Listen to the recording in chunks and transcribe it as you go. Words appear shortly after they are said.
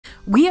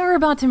We are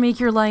about to make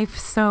your life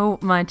so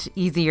much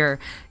easier.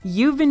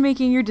 You've been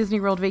making your Disney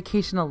World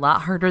vacation a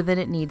lot harder than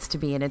it needs to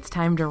be, and it's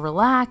time to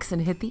relax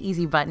and hit the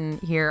easy button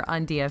here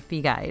on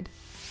DFB Guide.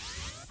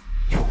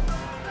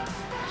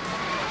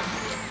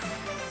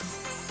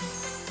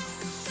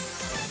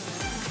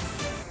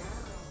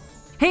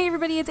 Hey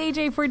everybody, it's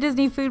AJ for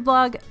Disney Food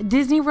Blog.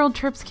 Disney World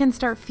trips can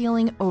start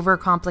feeling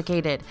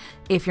overcomplicated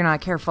if you're not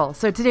careful.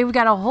 So today we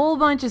got a whole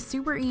bunch of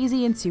super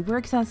easy and super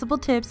accessible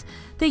tips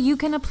that you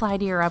can apply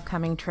to your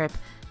upcoming trip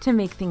to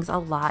make things a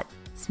lot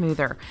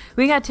smoother.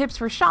 We got tips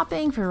for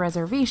shopping, for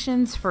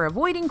reservations, for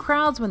avoiding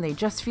crowds when they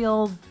just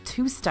feel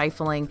too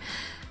stifling.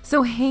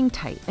 So hang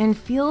tight and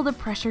feel the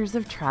pressures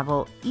of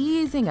travel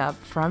easing up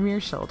from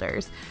your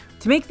shoulders.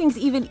 To make things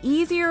even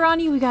easier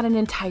on you, we got an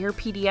entire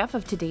PDF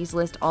of today's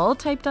list all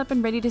typed up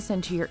and ready to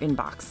send to your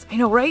inbox. I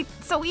know, right?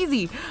 So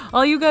easy.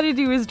 All you got to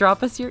do is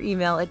drop us your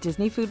email at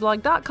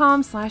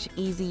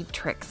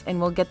disneyfoodblog.com/easytricks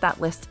and we'll get that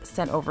list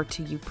sent over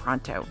to you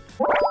pronto.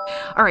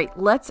 All right,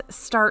 let's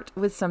start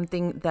with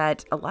something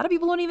that a lot of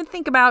people don't even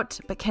think about,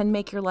 but can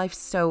make your life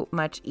so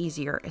much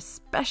easier,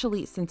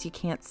 especially since you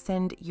can't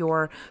send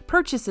your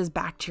purchases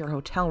back to your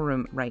hotel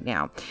room right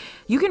now.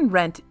 You can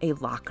rent a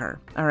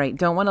locker. All right,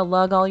 don't want to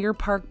lug all your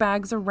park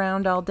bags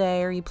around all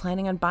day? Are you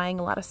planning on buying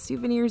a lot of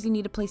souvenirs? You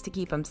need a place to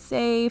keep them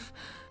safe.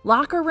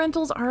 Locker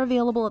rentals are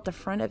available at the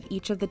front of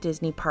each of the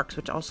Disney parks,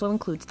 which also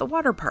includes the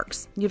water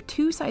parks. You have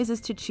two sizes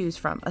to choose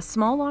from. A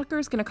small locker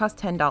is going to cost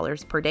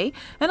 $10 per day,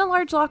 and a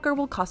large locker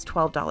will cost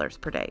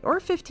 $12 per day, or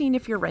 $15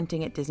 if you're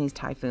renting at Disney's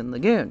Typhoon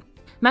Lagoon.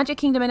 Magic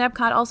Kingdom and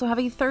Epcot also have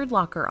a third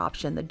locker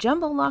option, the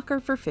Jumbo Locker,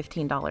 for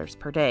 $15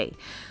 per day.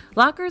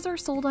 Lockers are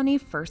sold on a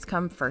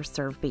first-come,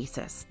 first-served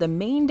basis. The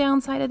main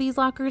downside of these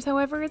lockers,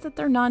 however, is that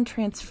they're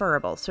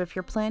non-transferable. So if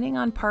you're planning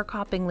on park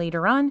hopping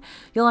later on,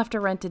 you'll have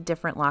to rent a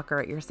different locker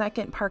at your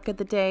second park of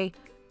the day.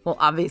 Well,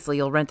 obviously,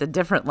 you'll rent a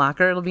different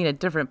locker. It'll be in a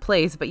different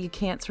place, but you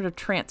can't sort of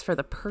transfer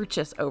the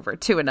purchase over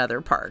to another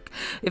park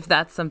if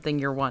that's something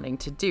you're wanting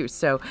to do.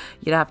 So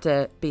you'd have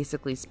to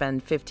basically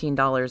spend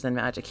 $15 in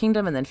Magic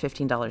Kingdom and then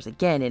 $15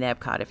 again in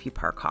Epcot if you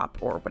park hop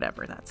or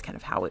whatever. That's kind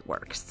of how it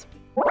works.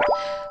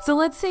 So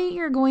let's say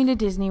you're going to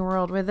Disney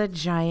World with a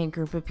giant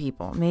group of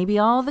people. Maybe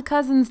all the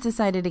cousins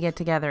decided to get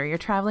together. You're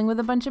traveling with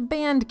a bunch of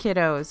band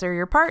kiddos, or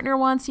your partner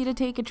wants you to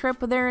take a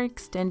trip with their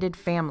extended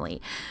family.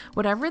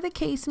 Whatever the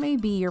case may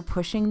be, you're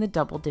pushing the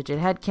double-digit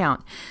head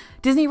count.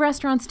 Disney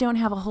restaurants don't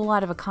have a whole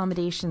lot of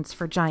accommodations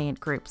for giant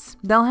groups.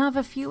 They'll have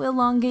a few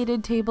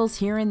elongated tables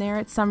here and there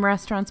at some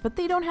restaurants, but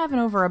they don't have an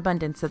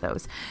overabundance of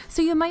those.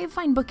 So you might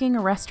find booking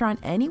a restaurant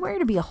anywhere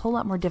to be a whole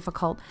lot more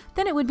difficult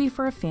than it would be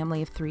for a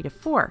family of 3 to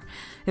 4.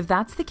 If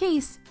that's the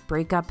case,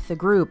 break up the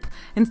group.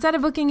 Instead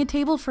of booking a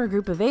table for a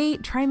group of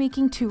 8, try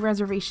making 2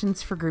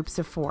 reservations for groups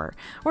of 4.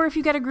 Or if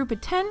you get a group of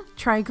 10,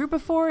 try a group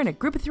of 4 and a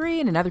group of 3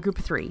 and another group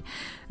of 3.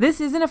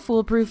 This isn't a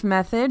foolproof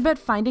method, but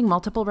finding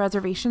multiple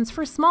reservations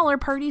for smaller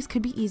parties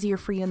could be easier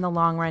for you in the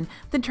long run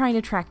than trying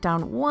to track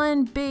down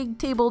one big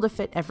table to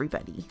fit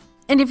everybody.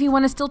 And if you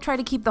want to still try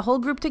to keep the whole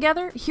group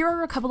together, here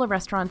are a couple of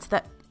restaurants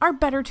that are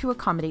better to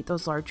accommodate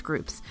those large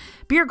groups.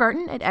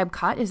 Biergarten at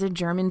Epcot is a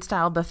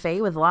German-style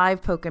buffet with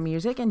live polka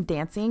music and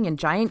dancing and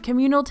giant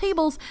communal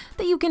tables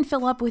that you can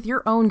fill up with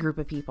your own group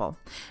of people.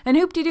 And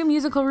Hoop-Dee-Doo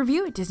Musical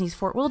Review at Disney's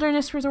Fort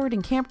Wilderness Resort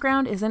and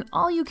Campground is an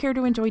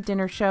all-you-care-to-enjoy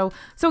dinner show,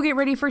 so get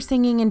ready for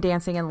singing and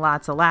dancing and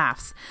lots of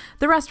laughs.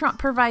 The restaurant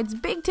provides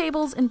big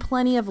tables and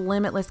plenty of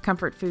limitless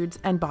comfort foods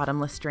and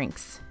bottomless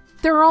drinks.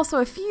 There are also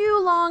a few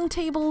long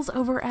tables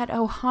over at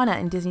Ohana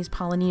in Disney's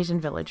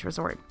Polynesian Village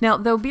Resort. Now,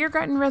 though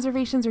Biergarten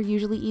reservations are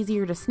usually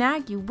easier to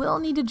snag, you will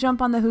need to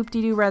jump on the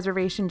Hoop-Dee-Doo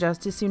reservation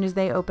just as soon as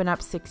they open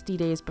up 60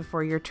 days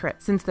before your trip,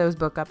 since those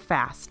book up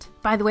fast.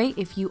 By the way,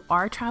 if you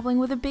are traveling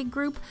with a big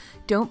group,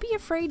 don't be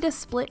afraid to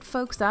split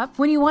folks up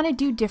when you want to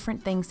do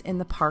different things in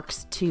the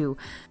parks too.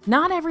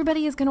 Not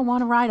everybody is going to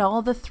want to ride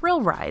all the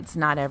thrill rides.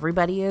 Not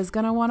everybody is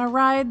going to want to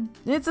ride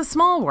It's a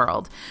Small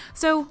World.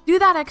 So do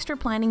that extra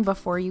planning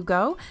before you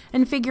go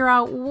and figure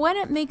out when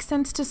it makes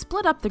sense to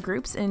split up the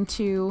groups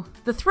into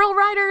the thrill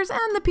riders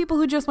and the people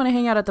who just want to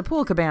hang out at the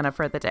pool cabana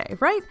for the day,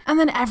 right? And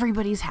then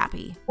everybody's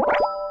happy.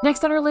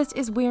 Next on our list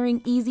is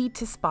wearing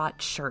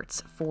easy-to-spot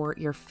shirts for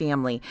your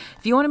family.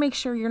 If you want to make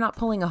sure you're not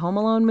pulling a Home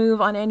Alone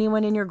move on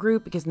anyone in your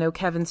group because no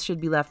Kevins should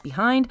be left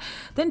behind,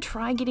 then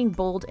try getting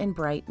bold and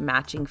bright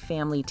matching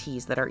family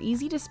tees that are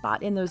easy to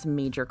spot in those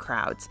major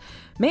crowds.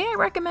 May I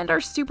recommend our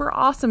super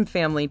awesome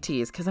family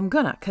tees?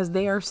 Because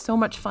they are so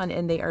much fun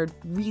and they are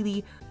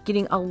really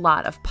getting a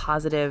lot of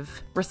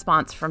positive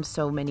response from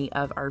so many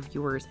of our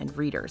viewers and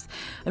readers.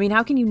 I mean,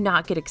 how can you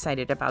not get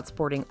excited about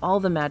sporting all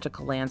the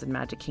magical lands in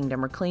Magic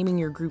Kingdom, or claiming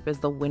your group as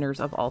the winners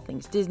of all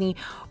things Disney,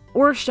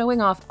 or showing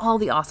off all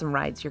the awesome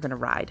rides you're going to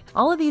ride?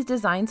 All of these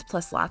designs,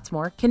 plus lots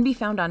more, can be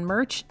found on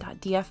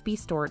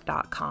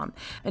merch.dfbstore.com.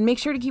 And make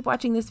sure to keep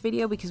watching this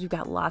video because we've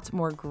got lots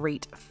more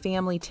great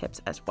family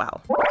tips as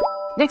well.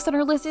 Next on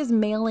our list is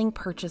mailing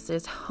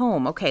purchases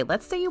home. Okay,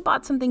 let's say you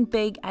bought something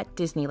big at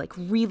Disney, like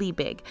really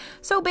big.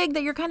 So big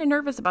that you're kind of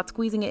nervous about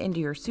squeezing it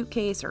into your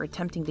suitcase or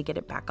attempting to get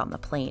it back on the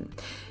plane.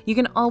 You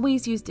can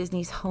always use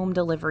Disney's home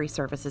delivery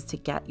services to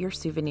get your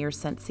souvenirs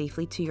sent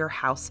safely to your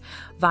house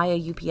via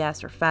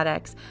UPS or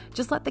FedEx.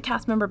 Just let the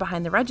cast member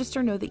behind the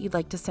register know that you'd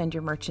like to send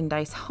your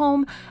merchandise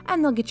home,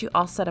 and they'll get you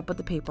all set up with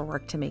the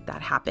paperwork to make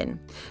that happen.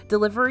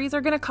 Deliveries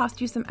are going to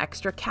cost you some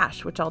extra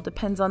cash, which all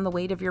depends on the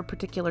weight of your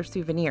particular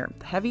souvenir.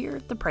 The heavier,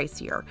 the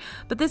pricier,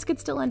 but this could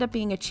still end up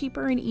being a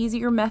cheaper and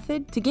easier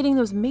method to getting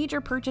those major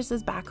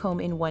purchases back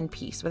home in one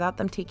piece without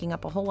them taking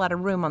up a whole lot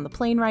of room on the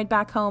plane ride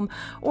back home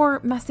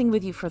or messing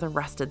with you for the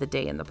rest of the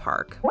day in the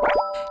park.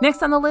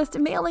 Next on the list,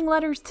 mailing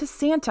letters to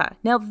Santa.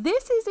 Now,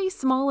 this is a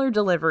smaller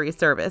delivery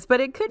service, but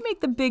it could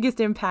make the biggest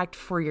impact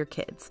for your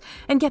kids.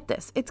 And get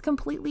this, it's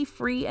completely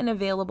free and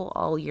available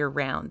all year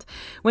round.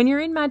 When you're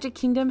in Magic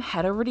Kingdom,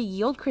 head over to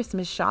Yield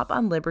Christmas Shop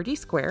on Liberty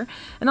Square,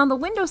 and on the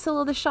windowsill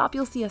of the shop,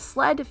 you'll see a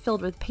sled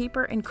filled with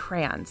paper and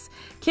crayons.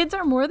 Kids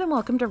are more than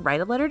welcome to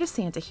write a letter to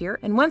Santa here,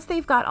 and once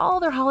they've got all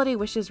their holiday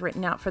wishes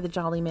written out for the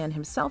Jolly Man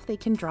himself, they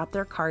can drop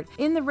their cart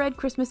in the red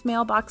Christmas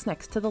mailbox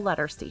next to the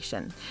letter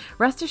station.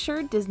 Rest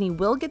assured, Disney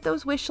will get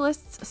those wish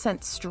lists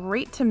sent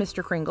straight to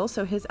Mr. Kringle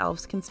so his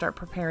elves can start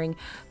preparing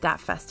that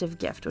festive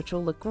gift, which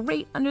will look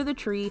great under the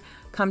tree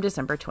come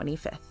December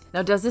 25th.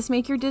 Now, does this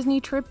make your Disney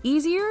trip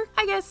easier?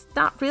 I guess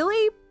not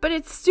really, but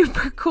it's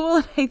super cool,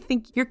 and I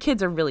think your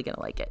kids are really gonna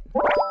like it.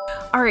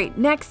 All right,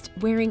 next,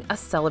 wearing a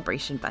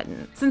celebration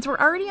button. Since we're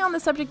already on the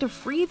subject of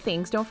free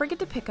things, don't forget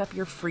to pick up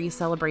your free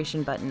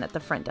celebration button at the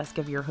front desk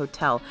of your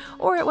hotel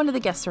or at one of the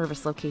guest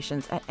service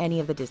locations at any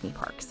of the Disney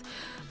parks.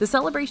 The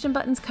celebration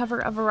buttons cover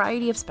a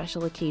variety of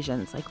special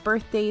occasions like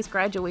birthdays,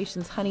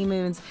 graduations,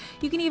 honeymoons.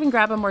 You can even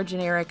grab a more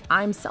generic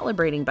 "I'm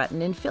celebrating"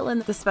 button and fill in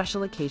the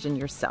special occasion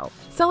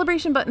yourself.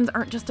 Celebration buttons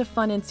aren't just a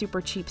fun and super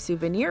cheap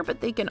souvenir,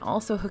 but they can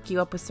also hook you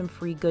up with some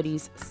free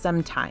goodies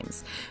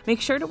sometimes. Make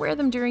sure to wear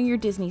them during your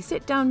Disney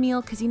sit-down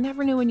meal because you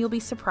never know when you'll be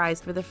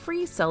surprised with a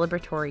free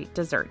celebratory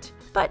dessert.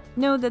 But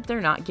know that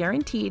they're not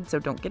guaranteed, so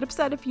don't get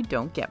upset if you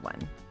don't get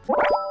one.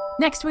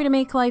 Next way to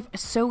make life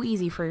so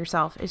easy for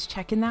yourself is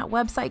checking that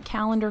website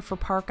calendar for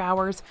park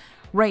hours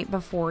right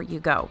before you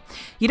go.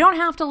 You don't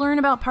have to learn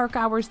about park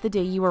hours the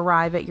day you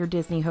arrive at your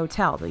Disney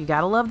hotel, though you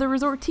gotta love the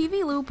resort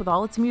TV loop with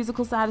all its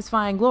musical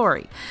satisfying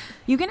glory.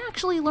 You can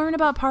actually learn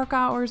about park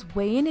hours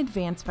way in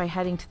advance by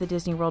heading to the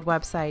Disney World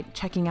website,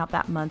 checking out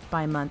that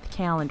month-by-month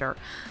calendar.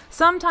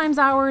 Sometimes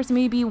hours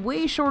may be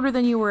way shorter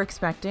than you were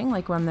expecting,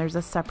 like when there's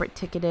a separate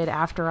ticketed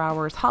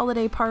after-hours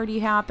holiday party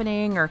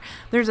happening, or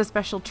there's a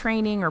special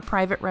training or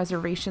private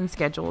reservation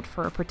scheduled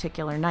for a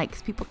particular night,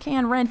 because people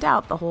can rent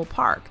out the whole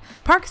park.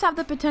 Parks have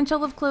the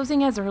potential of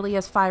closing as early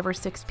as 5 or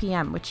 6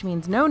 p.m., which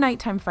means no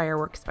nighttime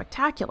fireworks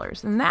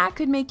spectaculars, and that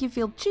could make you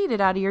feel cheated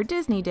out of your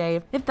Disney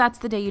day if that's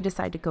the day you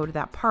decide to go to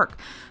that park.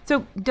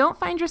 So don't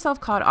find yourself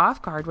caught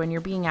off guard when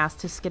you're being asked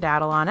to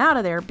skedaddle on out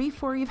of there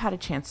before you've had a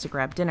chance to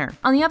grab dinner.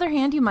 On the other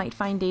hand, you might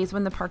find days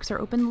when the parks are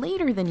open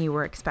later than you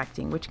were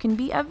expecting, which can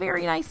be a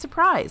very nice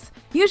surprise.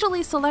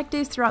 Usually, select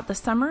days throughout the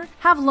summer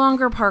have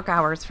longer park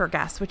hours for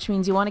guests, which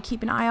means you want to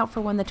keep an eye out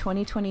for when the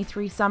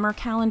 2023 summer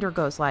calendar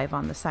goes live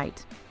on the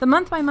site. The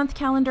month-by-month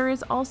calendar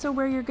is also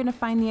where you're going to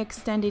find the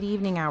extended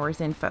evening hours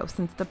info,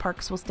 since the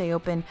parks will stay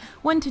open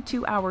 1 to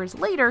 2 hours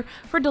later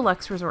for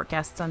deluxe resort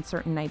guests on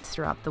certain nights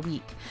throughout the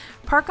week.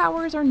 Park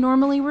hours are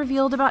normally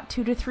revealed about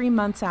 2 to 3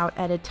 months out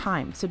at a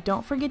time, so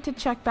don't forget to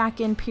check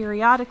back in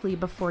periodically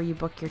before you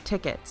book your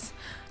tickets.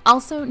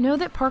 Also, know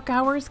that park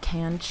hours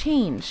can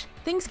change.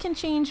 Things can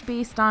change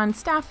based on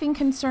staffing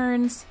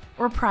concerns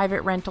or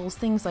private rentals,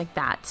 things like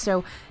that.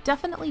 So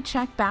definitely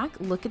check back,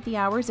 look at the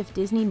hours. If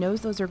Disney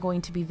knows those are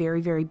going to be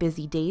very, very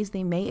busy days,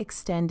 they may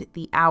extend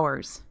the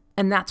hours.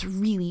 And that's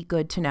really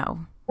good to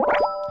know.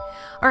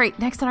 All right,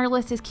 next on our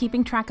list is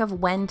keeping track of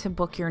when to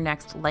book your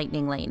next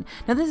Lightning Lane.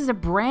 Now, this is a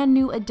brand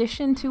new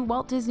addition to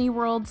Walt Disney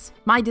World's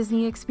My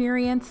Disney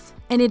Experience,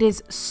 and it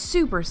is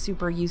super,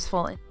 super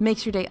useful. It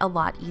makes your day a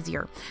lot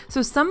easier.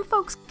 So some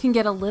folks can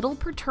get a little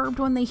perturbed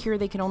when they hear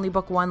they can only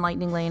book one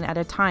Lightning Lane at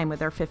a time with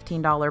their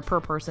 $15 per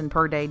person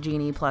per day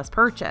Genie Plus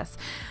purchase.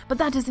 But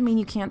that doesn't mean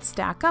you can't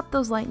stack up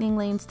those Lightning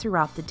Lanes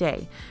throughout the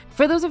day.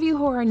 For those of you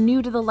who are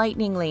new to the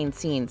Lightning Lane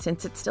scene,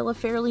 since it's still a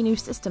fairly new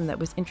system that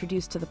was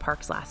introduced to the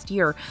parks last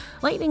year,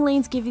 Lightning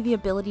Lanes give you the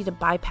ability to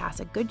bypass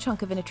a good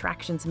chunk of an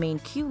attraction's main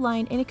queue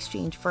line in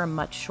exchange for a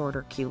much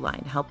shorter queue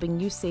line, helping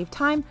you save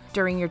time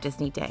during your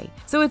Disney day.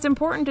 So it's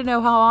important to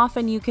know how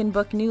often you can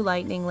book new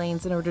Lightning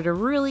Lanes in order to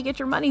really get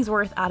your money's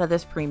worth out of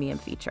this premium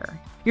feature.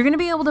 You're going to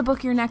be able to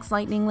book your next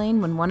Lightning Lane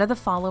when one of the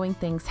following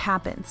things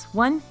happens.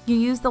 1, you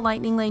use the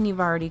Lightning Lane you've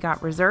already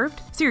got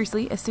reserved.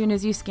 Seriously, as soon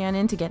as you scan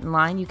in to get in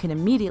line, you can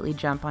immediately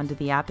jump onto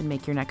the app and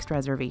make your next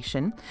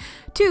reservation.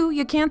 2,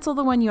 you cancel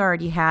the one you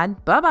already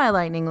had. Bye-bye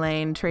Lightning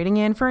Lane. Trade trading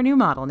in for a new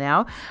model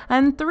now.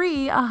 And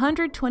 3,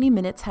 120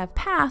 minutes have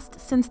passed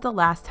since the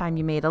last time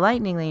you made a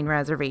Lightning Lane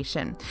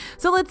reservation.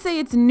 So let's say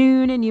it's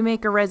noon and you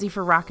make a resi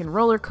for Rock and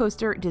Roller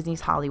Coaster at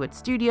Disney's Hollywood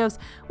Studios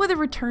with a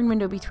return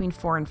window between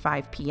 4 and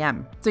 5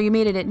 p.m. So you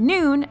made it at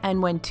noon,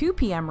 and when 2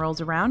 p.m.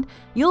 rolls around,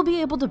 you'll be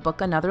able to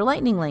book another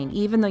Lightning Lane,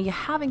 even though you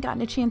haven't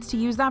gotten a chance to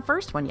use that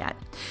first one yet.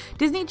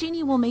 Disney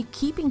Genie will make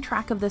keeping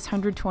track of this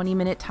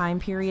 120-minute time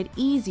period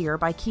easier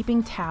by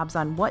keeping tabs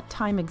on what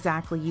time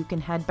exactly you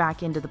can head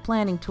back into the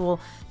planning tool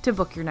to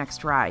book your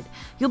next ride.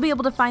 You'll be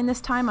able to find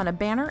this time on a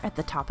banner at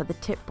the top of the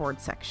tip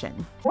board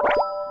section.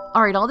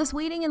 All right, all this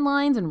waiting in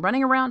lines and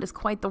running around is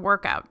quite the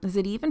workout. Is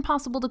it even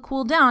possible to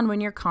cool down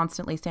when you're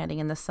constantly standing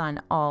in the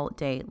sun all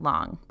day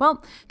long?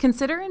 Well,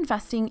 consider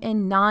investing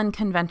in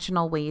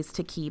non-conventional ways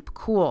to keep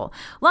cool.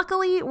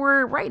 Luckily,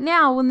 right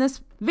now, when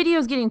this video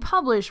is getting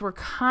published, we're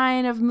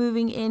kind of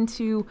moving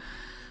into,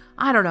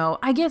 I don't know,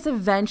 I guess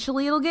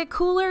eventually it'll get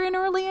cooler in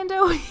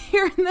Orlando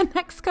here in the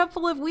next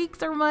couple of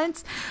weeks or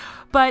months.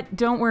 But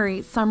don't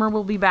worry, summer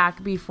will be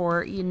back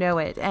before you know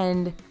it.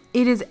 And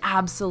it is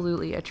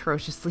absolutely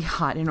atrociously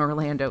hot in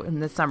Orlando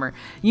in the summer.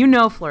 You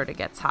know Florida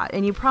gets hot,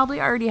 and you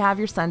probably already have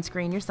your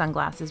sunscreen, your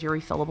sunglasses, your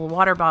refillable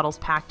water bottles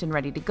packed and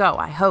ready to go,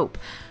 I hope.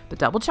 But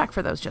double check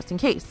for those just in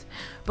case.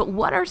 But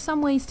what are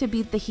some ways to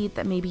beat the heat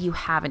that maybe you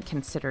haven't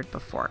considered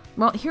before?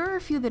 Well, here are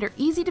a few that are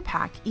easy to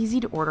pack, easy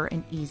to order,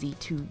 and easy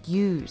to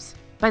use.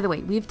 By the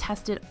way, we've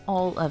tested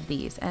all of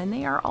these, and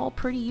they are all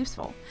pretty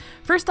useful.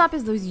 First up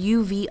is those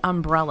UV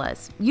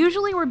umbrellas.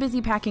 Usually we're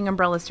busy packing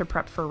umbrellas to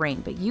prep for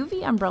rain, but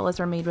UV umbrellas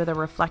are made with a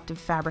reflective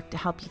fabric to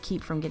help you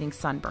keep from getting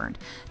sunburned.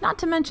 Not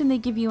to mention they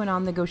give you an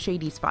on-the-go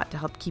shady spot to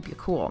help keep you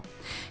cool.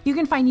 You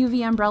can find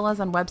UV umbrellas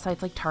on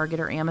websites like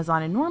Target or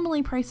Amazon, and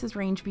normally prices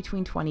range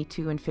between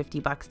 $22 and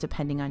 $50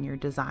 depending on your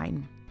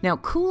design. Now,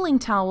 cooling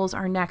towels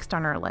are next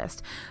on our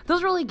list.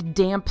 Those are like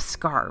damp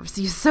scarves.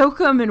 You soak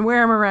them and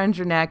wear them around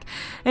your neck.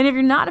 And if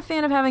you're not a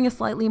fan of having a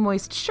slightly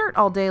moist shirt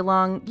all day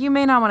long, you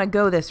may not want to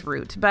go this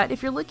route. But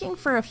if you're looking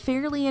for a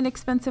fairly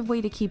inexpensive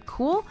way to keep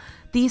cool,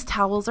 these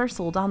towels are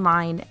sold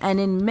online and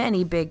in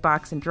many big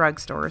box and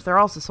drugstores. They're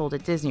also sold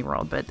at Disney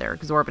World, but they're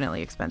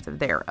exorbitantly expensive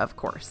there, of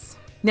course.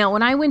 Now,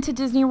 when I went to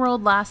Disney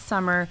World last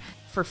summer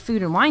for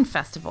Food and Wine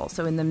Festival,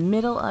 so in the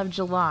middle of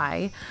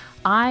July,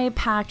 I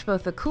packed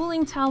both a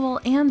cooling towel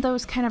and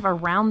those kind of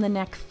around the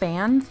neck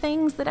fan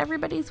things that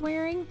everybody's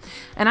wearing.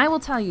 And I will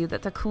tell you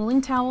that the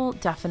cooling towel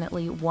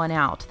definitely won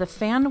out. The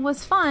fan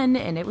was fun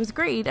and it was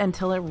great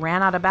until it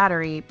ran out of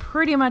battery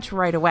pretty much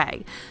right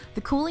away. The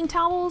cooling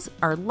towels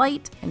are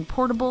light and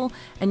portable,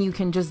 and you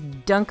can just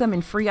dunk them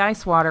in free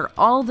ice water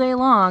all day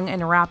long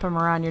and wrap them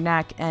around your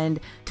neck and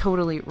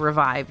totally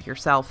revive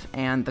yourself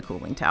and the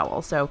cooling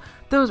towel. So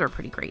those are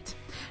pretty great.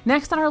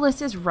 Next on our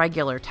list is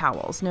regular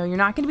towels. No, you're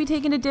not going to be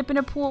taking a dip in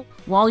a pool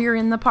while you're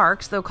in the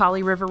parks, though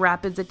Kali River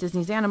Rapids at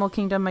Disney's Animal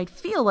Kingdom might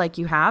feel like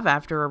you have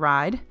after a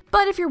ride.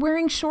 But if you're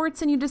wearing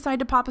shorts and you decide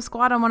to pop a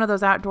squat on one of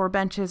those outdoor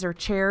benches or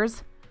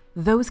chairs,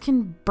 those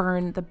can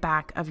burn the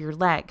back of your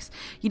legs.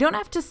 You don't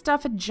have to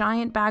stuff a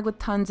giant bag with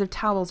tons of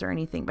towels or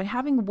anything, but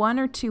having 1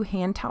 or 2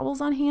 hand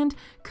towels on hand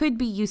could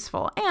be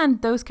useful,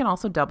 and those can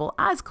also double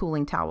as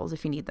cooling towels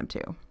if you need them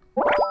to.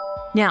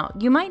 Now,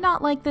 you might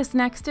not like this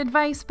next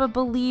advice, but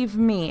believe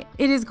me,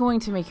 it is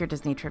going to make your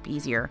Disney trip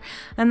easier,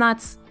 and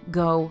that's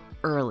go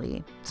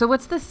early. So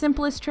what's the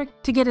simplest trick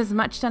to get as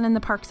much done in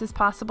the parks as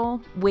possible?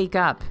 Wake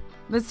up.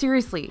 But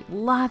seriously,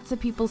 lots of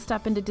people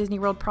step into Disney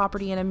World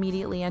property and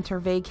immediately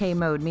enter vacay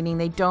mode, meaning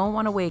they don't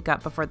want to wake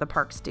up before the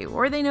parks do,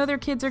 or they know their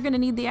kids are going to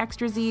need the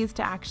extra Z's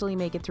to actually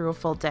make it through a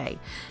full day.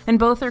 And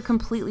both are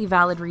completely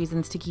valid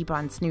reasons to keep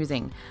on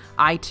snoozing.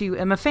 I too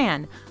am a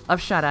fan of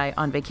shut-eye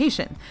on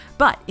vacation.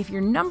 But if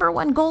your number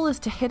one goal is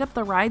to hit up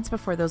the rides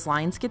before those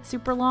lines get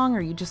super long, or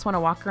you just want to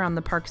walk around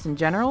the parks in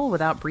general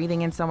without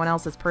breathing in someone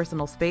else's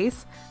personal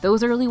space,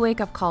 those early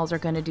wake-up calls are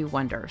going to do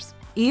wonders.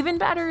 Even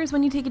better is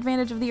when you take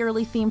advantage of the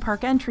early theme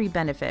park entry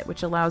benefit,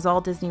 which allows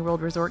all Disney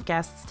World Resort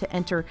guests to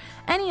enter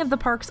any of the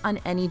parks on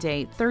any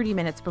day 30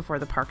 minutes before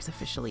the parks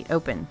officially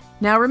open.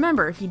 Now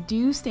remember, if you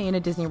do stay in a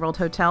Disney World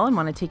hotel and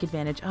want to take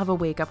advantage of a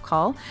wake-up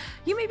call,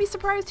 you may be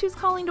surprised who's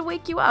calling to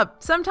wake you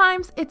up.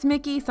 Sometimes it's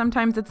Mickey,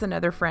 sometimes it's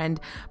another friend,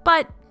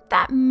 but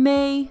that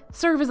may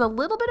serve as a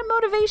little bit of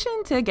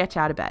motivation to get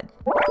you out of bed.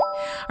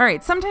 All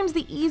right, sometimes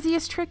the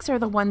easiest tricks are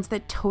the ones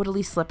that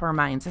totally slip our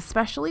minds,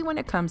 especially when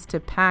it comes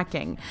to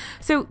packing.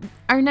 So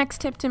our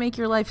next tip to make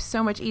your life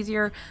so much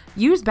easier,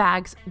 use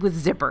bags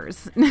with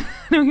zippers.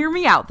 Now hear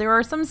me out. There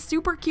are some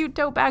super cute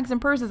tote bags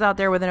and purses out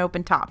there with an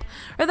open top,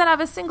 or that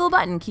have a single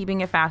button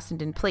keeping it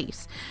fastened in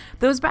place.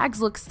 Those bags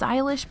look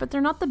stylish, but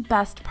they're not the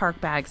best park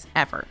bags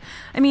ever.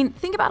 I mean,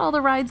 think about all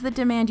the rides that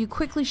demand you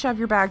quickly shove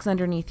your bags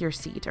underneath your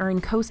seat or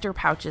in coaster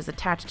pouches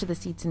attached to the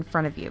seats in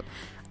front of you.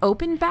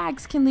 open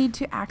bags can lead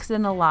to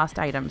accidental lost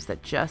items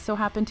that just so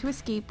happen to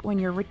escape when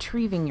you're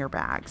retrieving your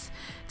bags.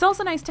 It's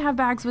also nice to have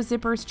bags with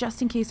zippers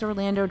just in case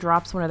Orlando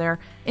drops one of their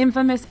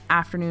infamous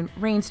afternoon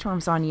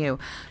rainstorms on you.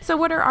 So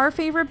what are our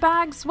favorite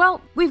bags?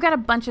 Well, we've got a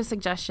bunch of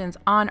suggestions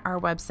on our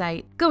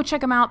website. Go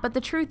check them out, but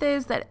the truth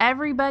is that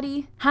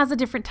everybody has a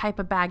different type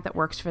of bag that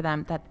works for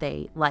them that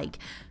they like.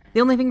 The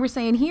only thing we're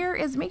saying here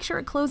is make sure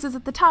it closes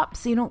at the top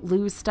so you don't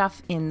lose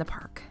stuff in the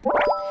park.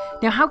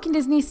 Now, how can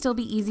Disney still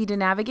be easy to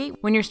navigate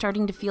when you're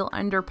starting to feel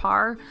under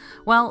par?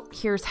 Well,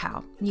 here's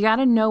how. You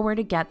gotta know where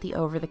to get the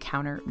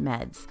over-the-counter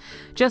meds.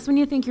 Just when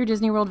you think your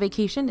Disney World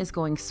vacation is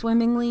going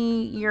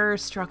swimmingly, you're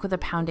struck with a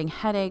pounding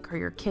headache, or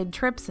your kid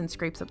trips and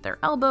scrapes up their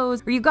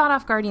elbows, or you got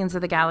off Guardians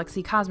of the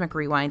Galaxy Cosmic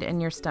Rewind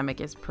and your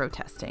stomach is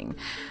protesting.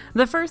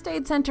 The first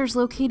aid centers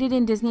located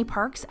in Disney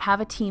parks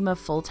have a team of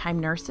full-time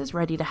nurses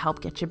ready to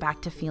help get you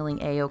back to feeling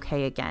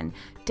A-okay again.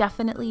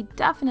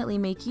 Definitely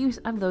make use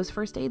of those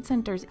first aid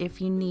centers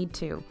if you need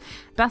to.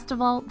 Best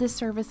of all, this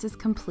service is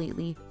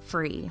completely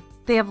free.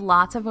 They have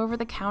lots of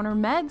over-the-counter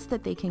meds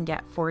that they can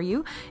get for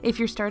you. If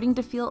you're starting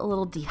to feel a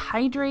little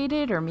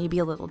dehydrated or maybe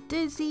a little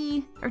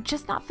dizzy or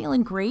just not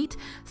feeling great,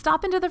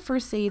 stop into the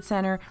first aid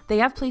center. They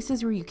have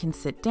places where you can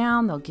sit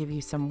down, they'll give you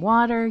some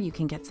water, you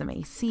can get some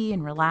AC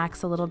and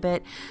relax a little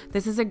bit.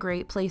 This is a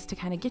great place to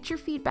kind of get your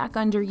feet back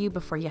under you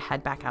before you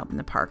head back out in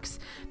the parks.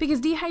 Because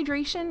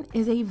dehydration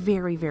is a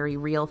very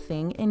real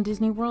thing in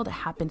Disney World. It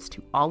happens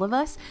to all of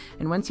us.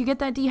 And once you get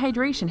that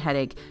dehydration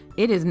headache,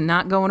 it is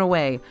not going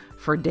away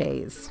for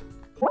days.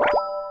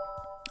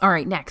 All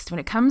right, next, when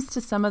it comes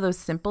to some of those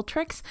simple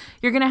tricks,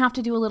 you're going to have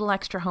to do a little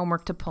extra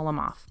homework to pull them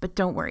off. But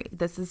don't worry,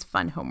 this is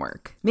fun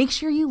homework. Make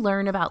sure you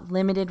learn about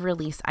limited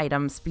release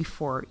items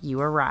before you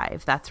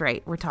arrive. That's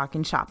right, we're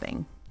talking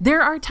shopping.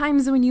 There are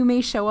times when you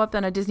may show up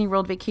on a Disney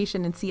World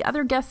vacation and see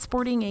other guests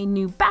sporting a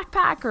new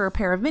backpack or a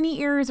pair of mini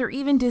ears or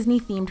even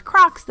Disney-themed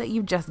Crocs that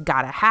you just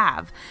gotta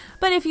have.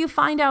 But if you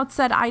find out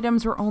said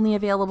items were only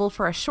available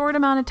for a short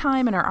amount of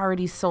time and are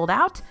already sold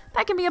out,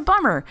 that can be a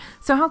bummer.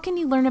 So how can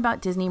you learn about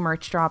Disney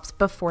merch drops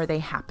before they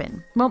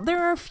happen? Well,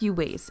 there are a few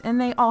ways, and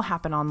they all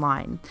happen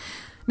online.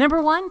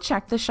 Number one,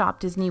 check the Shop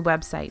Disney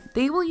website.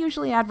 They will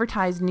usually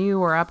advertise new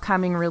or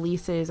upcoming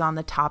releases on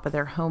the top of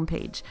their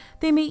homepage.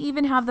 They may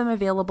even have them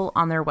available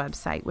on their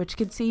website, which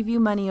could save you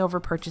money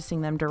over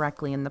purchasing them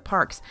directly in the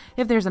parks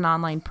if there's an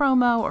online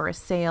promo or a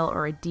sale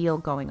or a deal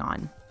going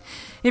on.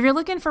 If you're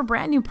looking for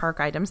brand new park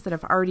items that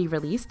have already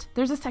released,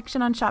 there's a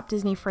section on Shop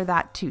Disney for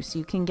that too, so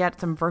you can get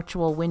some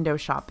virtual window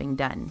shopping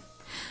done.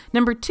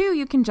 Number two,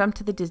 you can jump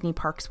to the Disney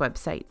Parks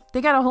website. They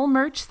got a whole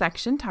merch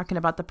section talking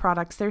about the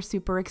products they're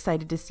super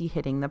excited to see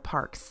hitting the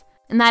parks.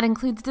 And that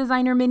includes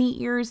designer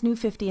mini ears, new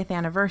 50th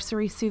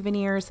anniversary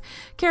souvenirs,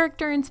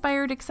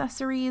 character-inspired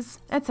accessories,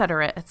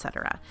 etc.,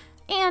 etc.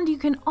 And you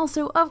can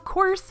also, of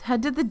course,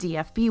 head to the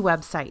DFB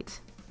website.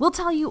 We'll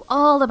tell you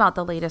all about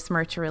the latest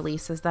merch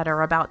releases that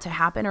are about to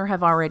happen or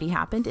have already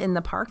happened in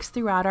the parks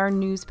throughout our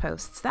news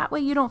posts. That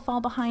way you don't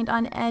fall behind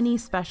on any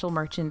special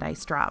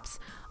merchandise drops.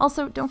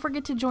 Also, don't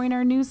forget to join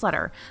our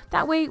newsletter.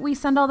 That way we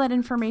send all that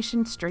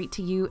information straight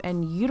to you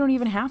and you don't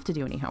even have to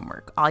do any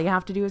homework. All you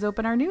have to do is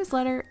open our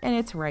newsletter and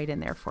it's right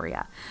in there for you.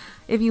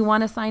 If you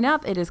want to sign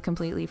up, it is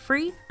completely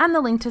free, and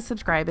the link to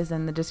subscribe is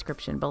in the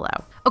description below.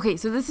 Okay,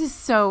 so this is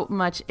so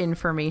much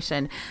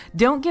information.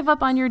 Don't give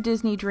up on your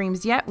Disney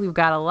dreams yet. We've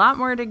got a lot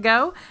more to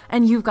go,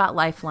 and you've got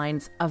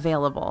lifelines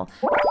available.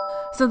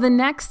 So the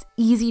next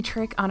easy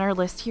trick on our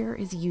list here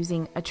is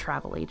using a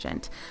travel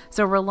agent.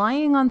 So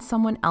relying on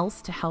someone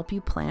else to help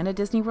you plan a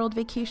Disney World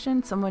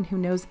vacation, someone who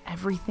knows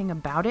everything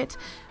about it,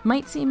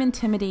 might seem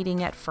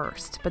intimidating at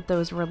first, but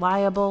those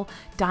reliable,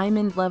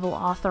 diamond-level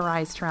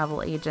authorized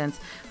travel agents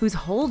whose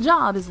whole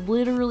job is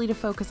literally to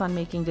focus on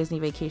making Disney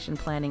vacation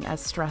planning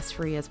as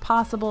stress-free as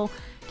possible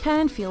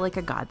can feel like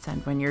a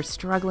godsend when you're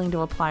struggling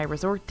to apply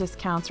resort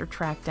discounts or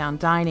track down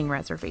dining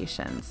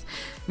reservations.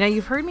 Now,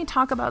 you've heard me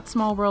talk about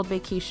Small World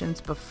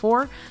vacations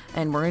before,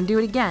 and we're going to do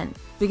it again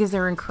because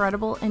they're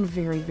incredible and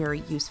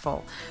very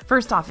useful.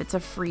 First off, it's a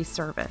free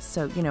service,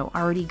 so,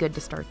 already good to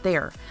start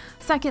there.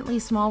 Secondly,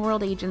 Small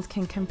World agents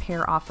can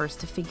compare offers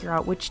to figure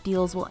out which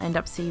deals will end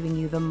up saving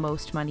you the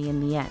most money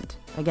in the end.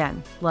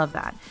 Again, love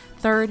that.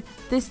 Third,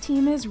 this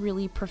team is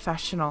really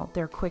professional.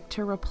 They're quick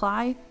to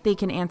reply. They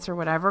can answer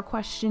whatever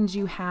questions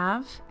you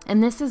have.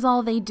 And this is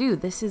all they do.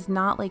 This is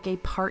not like a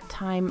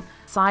part-time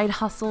side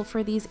hustle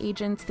for these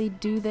agents. They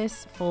do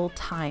this full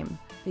time.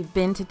 They've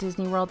been to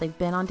Disney World, they've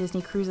been on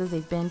Disney cruises,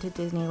 they've been to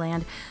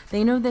Disneyland.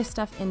 They know this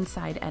stuff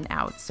inside and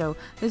out. So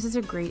this is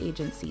a great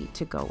agency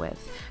to go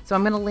with. So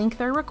I'm going to link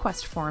their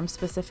request form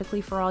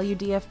specifically for all you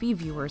DFB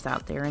viewers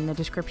out there in the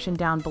description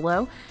down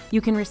below.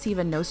 You can receive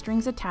a no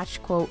strings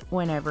attached quote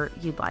whenever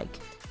you'd like.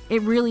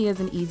 It really is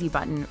an easy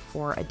button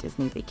for a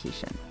Disney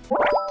vacation.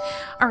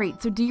 All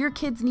right, so do your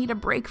kids need a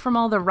break from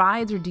all the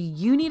rides, or do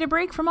you need a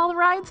break from all the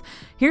rides?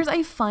 Here's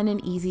a fun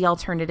and easy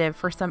alternative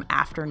for some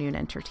afternoon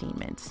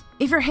entertainment.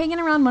 If you're hanging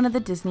around one of the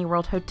Disney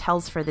World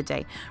hotels for the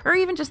day, or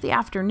even just the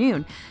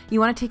afternoon, you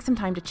want to take some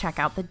time to check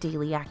out the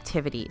daily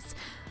activities.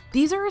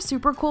 These are a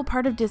super cool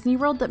part of Disney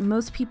World that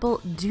most people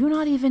do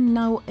not even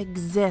know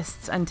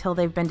exists until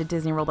they've been to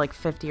Disney World like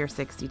 50 or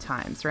 60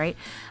 times, right?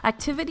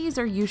 Activities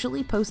are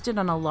usually posted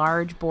on a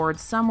large board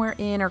somewhere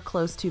in or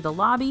close to the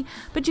lobby,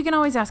 but you can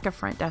always ask a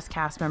front desk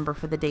cast member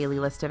for the daily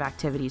list of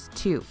activities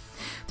too.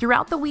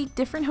 Throughout the week,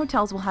 different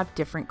hotels will have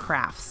different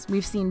crafts.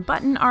 We've seen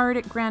button art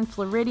at Grand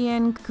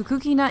Floridian,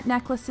 kukuki nut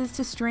necklaces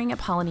to string at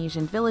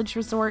Polynesian Village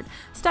Resort,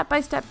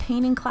 step-by-step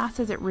painting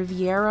classes at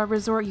Riviera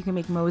Resort. You can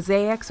make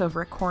mosaics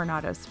over at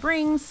Coronado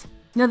Springs.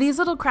 Now, these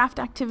little craft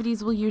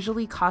activities will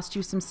usually cost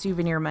you some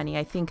souvenir money.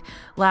 I think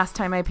last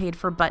time I paid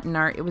for button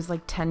art, it was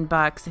like $10.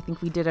 I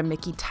think we did a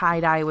Mickey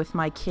tie-dye with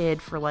my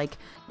kid for like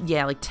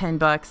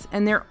 $10.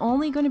 And they're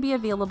only going to be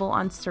available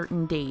on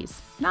certain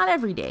days. Not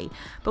every day,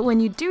 but when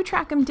you do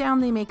track them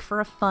down, they make for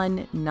a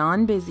fun,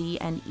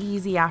 non-busy, and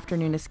easy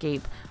afternoon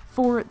escape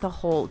for the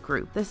whole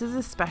group. This is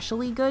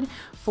especially good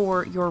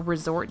for your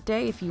resort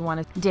day. If you want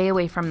a day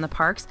away from the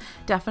parks,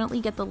 definitely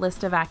get the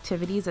list of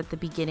activities at the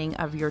beginning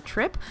of your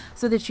trip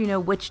so that you know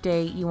which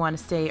day you want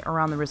to stay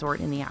around the resort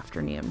in the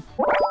afternoon.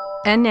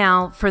 And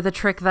now for the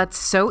trick that's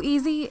so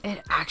easy,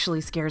 it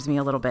actually scares me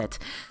a little bit.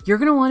 You're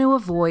going to want to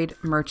avoid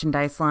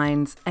merchandise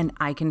lines, and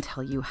I can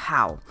tell you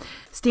how.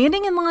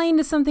 Standing in line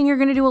is something you're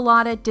going to do a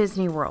lot at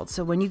Disney World,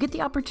 so when you get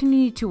the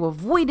opportunity to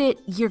avoid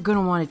it, you're going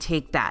to want to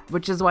take that,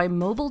 which is why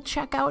mobile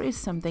checkout is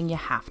something you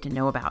have to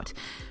know about.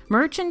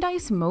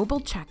 Merchandise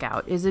mobile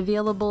checkout is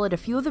available at a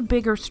few of the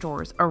bigger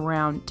stores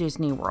around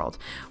Disney World.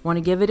 Want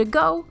to give it a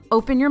go?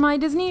 Open your My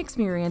Disney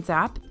Experience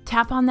app,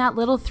 tap on that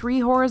little 3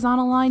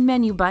 horizontal line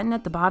menu button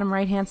at the bottom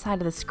right-hand side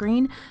of the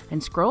screen,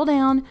 and scroll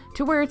down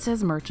to where it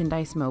says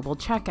Merchandise Mobile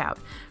Checkout.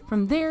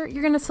 From there,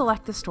 you're going to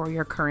select the store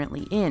you're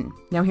currently in.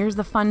 Now here's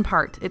the fun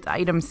part, it's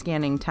item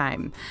scanning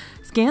time.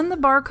 Scan the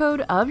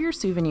barcode of your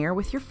souvenir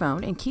with your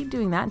phone and keep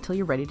doing that until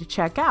you're ready to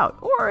check out,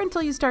 or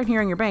until you start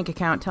hearing your bank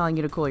account telling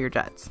you to cool your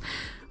jets.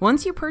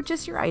 Once you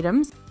purchase your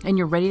items and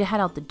you're ready to head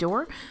out the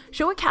door,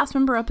 show a cast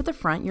member up at the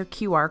front your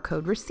QR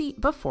code receipt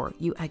before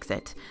you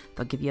exit.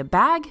 They'll give you a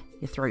bag,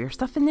 you throw your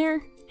stuff in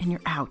there, and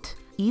you're out.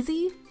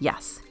 Easy?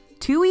 Yes.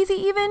 Too easy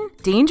even?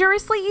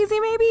 Dangerously easy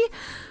maybe?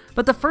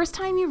 But the first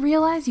time you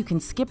realize you can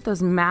skip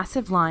those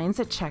massive lines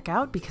at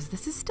checkout because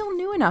this is still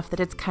new enough that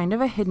it's kind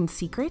of a hidden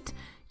secret,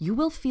 you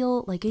will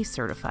feel like a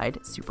certified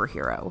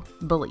superhero.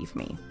 Believe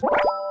me.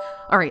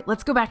 All right,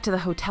 let's go back to the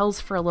hotels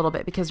for a little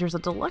bit because there's a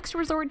deluxe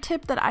resort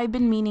tip that I've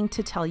been meaning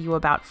to tell you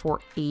about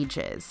for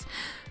ages.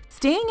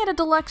 Staying at a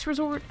deluxe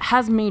resort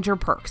has major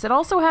perks. It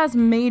also has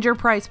major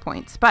price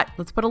points, but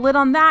let's put a lid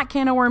on that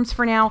can of worms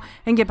for now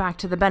and get back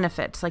to the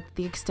benefits, like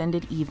the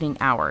extended evening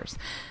hours.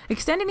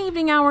 Extended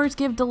evening hours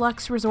give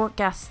deluxe resort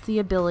guests the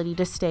ability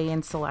to stay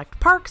in select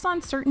parks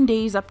on certain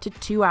days up to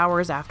 2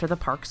 hours after the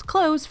parks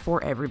close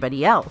for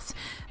everybody else,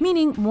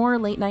 meaning more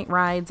late night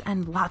rides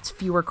and lots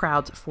fewer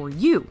crowds for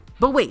you.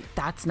 But wait,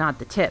 that's not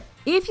the tip.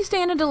 If you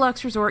stay in a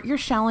deluxe resort, you're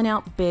shelling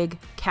out big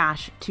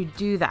cash to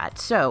do that.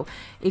 So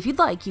if you'd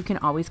like, you can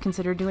always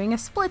consider doing a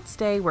split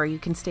stay where you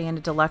can stay in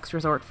a deluxe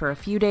resort for a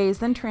few days,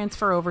 then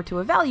transfer over to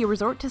a value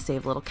resort to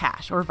save a little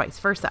cash, or vice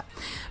versa.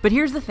 But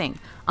here's the thing.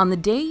 On the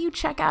day you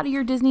check out of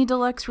your Disney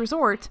Deluxe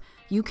Resort,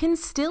 you can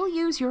still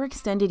use your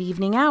extended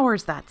evening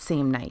hours that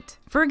same night.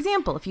 For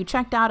example, if you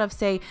checked out of,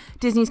 say,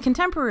 Disney's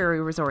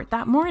Contemporary Resort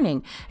that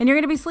morning, and you're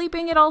going to be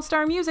sleeping at All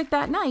Star Music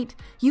that night,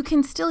 you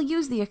can still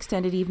use the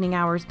extended evening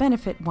hours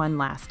benefit one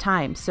last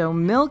time. So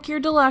milk your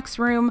deluxe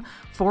room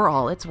for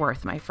all it's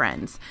worth, my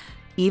friends.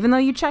 Even though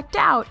you checked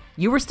out,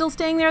 you were still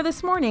staying there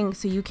this morning,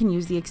 so you can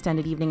use the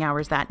extended evening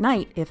hours that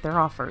night if they're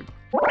offered.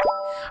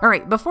 All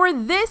right, before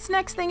this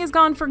next thing is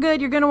gone for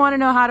good, you're going to want to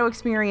know how to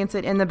experience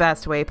it in the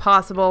best way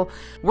possible.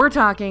 We're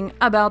talking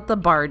about the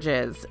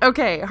barges.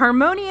 Okay,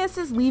 Harmonious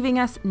is leaving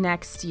us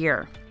next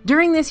year.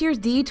 During this year's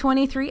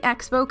D23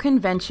 Expo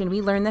convention,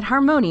 we learned that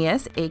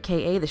Harmonious,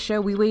 aka the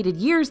show we waited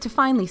years to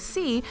finally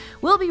see,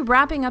 will be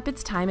wrapping up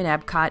its time in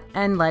Epcot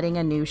and letting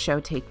a new show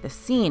take the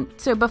scene.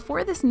 So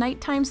before this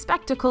nighttime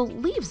spectacle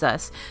leaves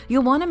us,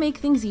 you'll want to make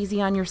things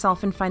easy on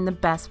yourself and find the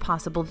best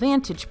possible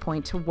vantage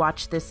point to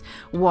watch this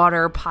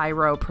water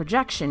pyro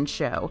projection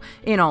show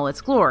in all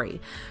its glory.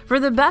 For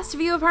the best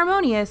view of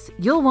Harmonious,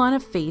 you'll want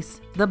to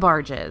face the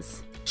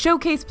barges.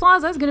 Showcase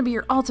Plaza is going to be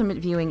your ultimate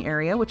viewing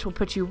area, which will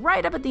put you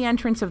right up at the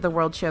entrance of the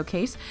World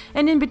Showcase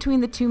and in between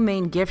the 2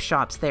 main gift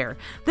shops there.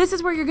 This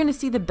is where you're going to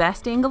see the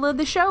best angle of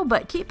the show,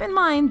 but keep in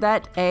mind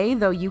that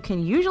though you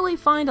can usually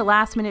find a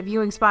last-minute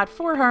viewing spot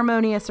for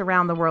Harmonious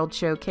around the World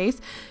Showcase,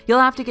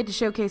 you'll have to get to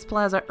Showcase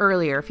Plaza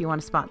earlier if you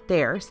want a spot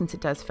there, since it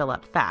does fill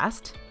up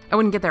fast. I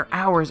wouldn't get there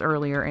hours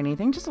early or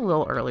anything, just a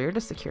little earlier to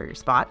secure your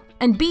spot.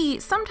 And B,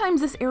 sometimes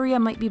this area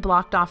might be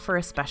blocked off for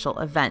a special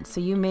event,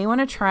 so you may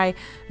want to try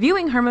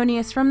viewing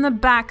Harmonious from the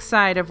back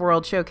side of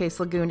World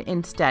Showcase Lagoon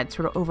instead,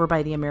 sort of over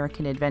by the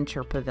American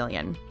Adventure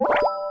Pavilion.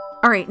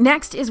 All right,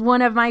 next is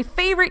one of my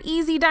favorite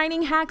easy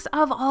dining hacks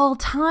of all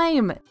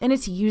time, and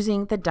it's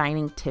using the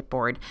dining tip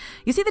board.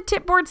 You see the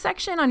tip board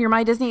section on your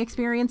My Disney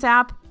Experience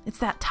app? It's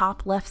that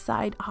top left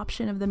side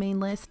option of the main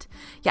list.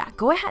 Yeah,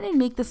 go ahead and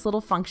make this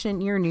little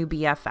function your new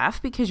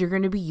BFF because you're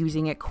going to be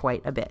using it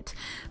quite a bit.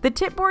 The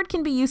tip board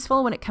can be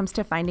useful when it comes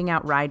to finding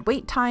out ride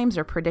wait times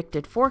or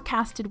predicted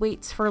forecasted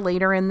waits for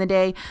later in the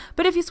day,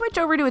 but if you switch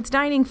over to its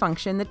dining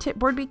function, the tip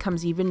board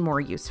becomes even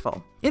more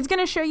useful. It's going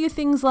to show you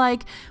things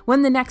like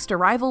when the next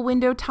arrival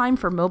window time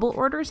for mobile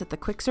orders at the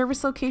quick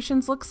service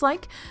locations looks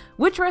like,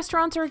 which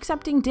restaurants are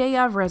accepting day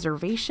of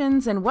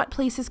reservations, and what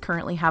places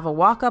currently have a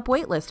walk-up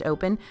wait list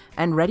open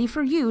and ready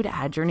for you to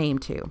add your name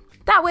to.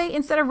 That way,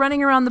 instead of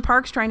running around the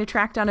parks trying to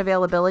track down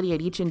availability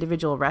at each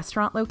individual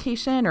restaurant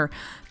location or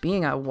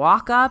being a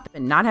walk-up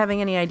and not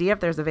having any idea if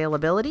there's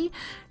availability,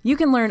 you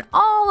can learn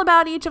all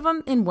about each of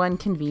them in one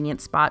convenient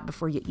spot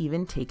before you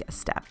even take a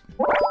step.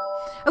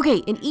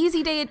 Okay, an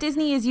easy day at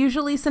Disney is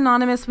usually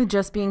synonymous with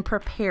just being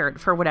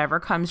prepared for whatever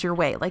comes your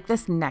way, like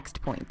this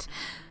next point.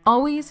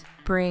 Always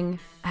bring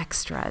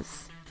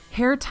extras.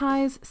 Hair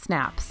ties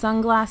snap,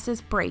 sunglasses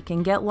break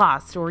and get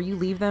lost, or you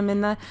leave them in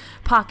the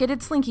pocket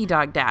at Slinky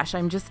Dog Dash.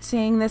 I'm just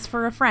saying this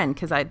for a friend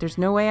because there's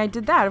no way I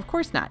did that. Of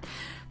course not.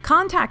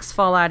 Contacts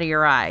fall out of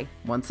your eye.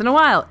 Once in a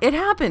while. It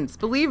happens.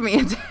 Believe me,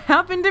 it's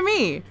happened to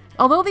me.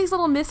 Although these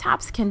little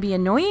mishaps can be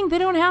annoying, they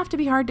don't have to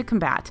be hard to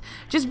combat.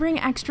 Just bring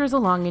extras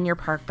along in your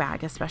park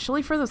bag,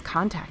 especially for those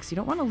contacts. You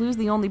don't want to lose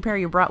the only pair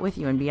you brought with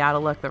you and be out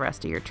of luck the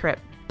rest of your trip.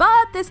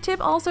 But this tip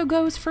also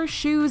goes for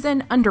shoes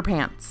and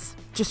underpants.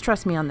 Just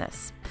trust me on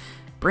this.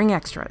 Bring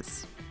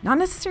extras. Not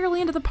necessarily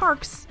into the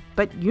parks,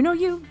 but you know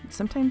you.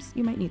 Sometimes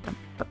you might need them,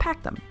 but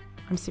pack them.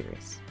 I'm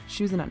serious.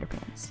 Shoes and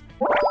underpants.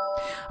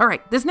 All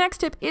right, this next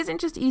tip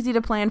isn't just easy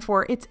to plan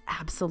for, it's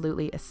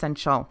absolutely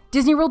essential.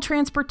 Disney World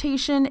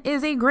transportation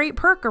is a great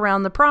perk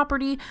around the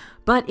property,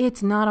 but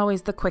it's not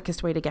always the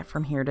quickest way to get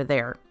from here to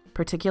there.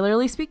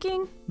 Particularly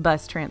speaking,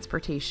 bus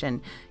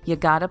transportation. You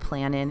gotta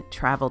plan in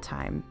travel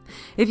time.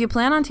 If you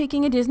plan on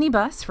taking a Disney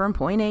bus from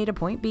point A to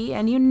point B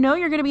and you know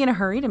you're gonna be in a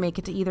hurry to make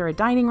it to either a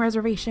dining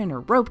reservation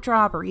or rope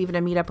drop or even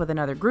to meet up with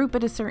another group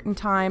at a certain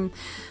time,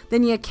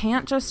 then you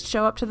can't just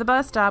show up to the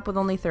bus stop with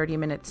only 30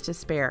 minutes to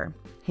spare.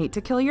 Hate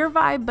to kill your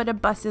vibe, but a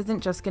bus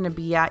isn't just going to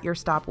be at your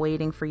stop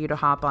waiting for you to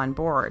hop on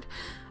board.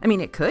 I mean,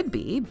 it could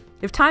be,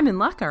 if time and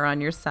luck are on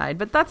your side,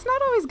 but that's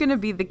not always going to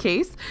be the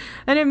case.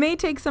 And it may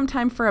take some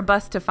time for a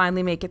bus to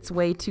finally make its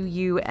way to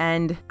you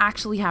and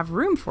actually have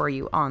room for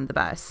you on the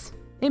bus.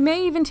 It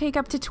may even take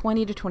up to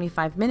 20 to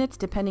 25 minutes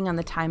depending on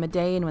the time of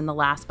day and when the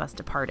last bus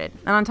departed.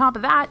 And on top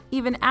of that,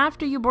 even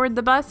after you board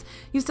the bus,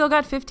 you still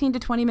got 15 to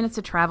 20 minutes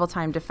of travel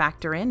time to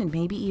factor in, and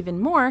maybe even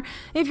more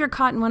if you're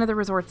caught in one of the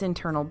resort's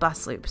internal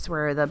bus loops,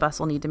 where the bus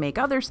will need to make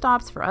other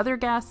stops for other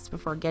guests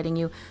before getting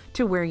you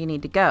to where you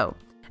need to go.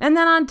 And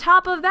then on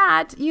top of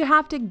that, you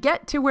have to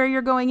get to where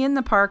you're going in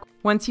the park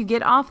once you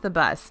get off the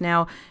bus.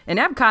 Now, in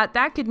Epcot,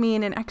 that could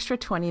mean an extra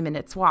 20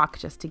 minutes walk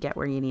just to get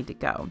where you need to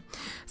go.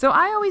 So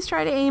I always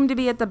try to aim to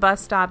be at the bus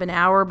stop an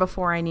hour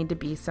before I need to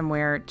be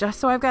somewhere, just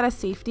so I've got a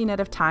safety net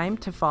of time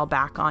to fall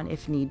back on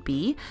if need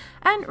be.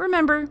 And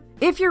remember,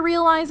 if you're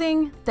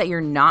realizing that you're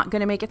not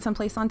going to make it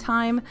someplace on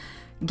time,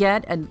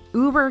 get an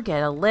Uber,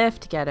 get a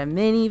Lyft, get a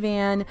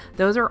minivan.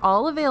 Those are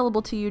all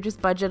available to you.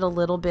 Just budget a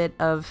little bit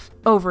of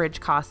overage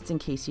costs in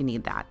case you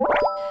need that.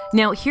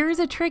 Now, here's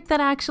a trick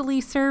that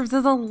actually serves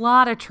as a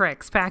lot of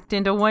tricks packed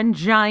into one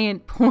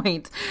giant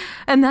point,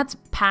 and that's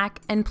pack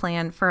and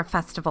plan for a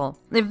festival.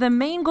 If the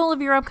main goal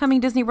of your upcoming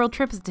Disney World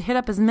trip is to hit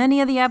up as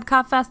many of the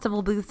Epcot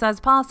festival booths as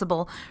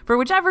possible for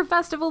whichever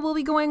festival will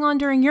be going on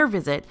during your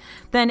visit,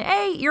 then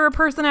A, you're a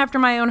person after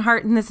my own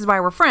heart and this is why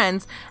we're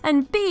friends,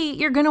 and B,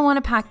 you're going to want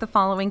to pack the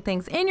following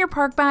things in your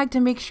park bag to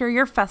make sure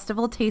your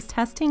festival taste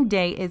testing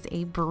day is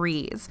a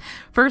breeze.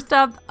 First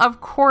up,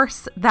 of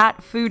course,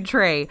 that food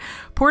tray.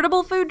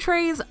 Portable food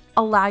trays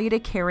allow you to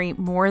carry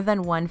more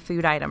than one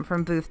food item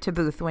from booth to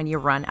booth when you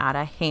run out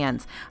of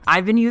hands.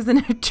 I've been using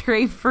a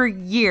tray for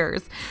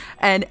years,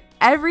 and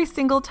every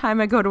single time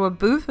I go to a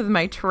booth with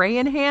my tray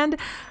in hand,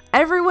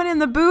 everyone in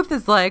the booth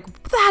is like,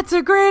 that's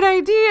a great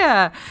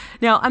idea.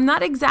 Now, I'm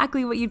not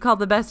exactly what you'd call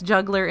the best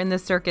juggler in the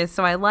circus,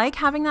 so I like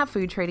having that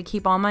food tray to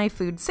keep all my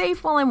food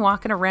safe while I'm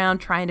walking around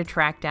trying to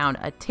track down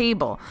a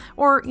table.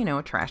 Or,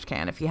 a trash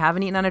can. If you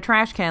haven't eaten on a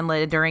trash can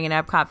lid during an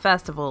Epcot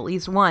festival at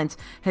least once,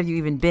 have you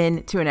even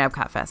been to an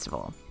Epcot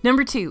festival?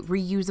 Number 2,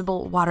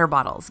 reusable water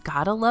bottles.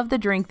 Gotta love the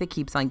drink that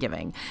keeps on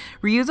giving.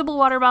 Reusable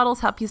water bottles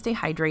help you stay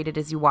hydrated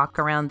as you walk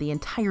around the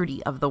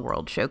entirety of the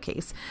World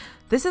Showcase.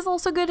 This is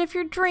also good if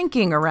you're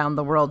drinking around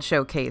the World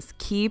Showcase.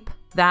 Keep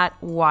that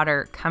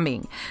water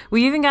coming.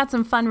 We even got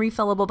some fun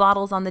refillable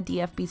bottles on the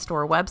DFB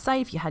store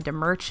website. If you head to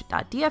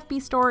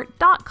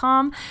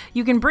merch.dfbstore.com,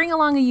 you can bring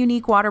along a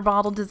unique water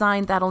bottle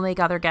design that'll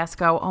make other guests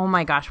go, oh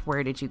my gosh,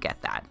 where did you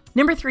get that?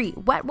 Number 3,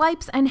 wet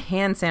wipes and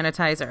hand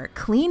sanitizer.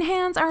 Clean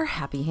hands are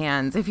happy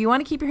hands. If you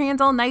want to keep your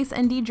hands all nice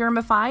and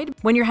de-germified,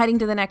 when you're heading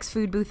to the next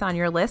food booth on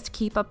your list,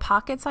 keep a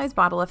pocket-sized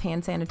bottle of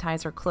hand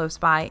sanitizer close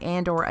by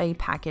and or a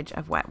package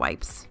of wet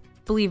wipes.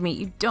 Believe me,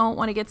 you don't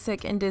want to get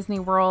sick in Disney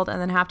World and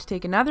then have to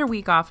take another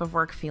week off of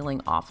work feeling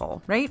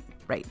awful, right?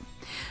 Right.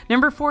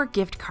 Number 4,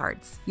 gift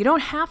cards. You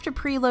don't have to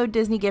preload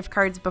Disney gift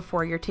cards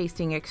before your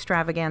tasting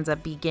extravaganza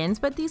begins,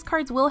 but these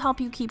cards will help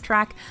you keep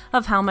track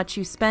of how much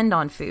you spend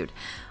on food.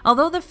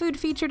 Although the food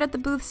featured at the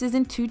booths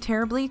isn't too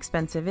terribly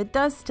expensive, it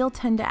does still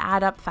tend to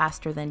add up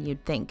faster than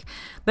you'd think.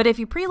 But if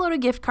you preload a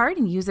gift card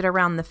and use it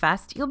around the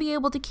fest, you'll be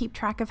able to keep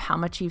track of how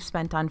much you've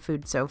spent on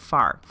food so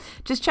far.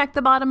 Just check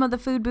the bottom of the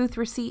food booth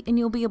receipt and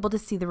you'll be able to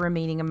see the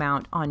remaining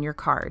amount on your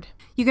card.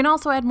 You can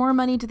also add more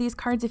money to these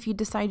cards if you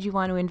decide you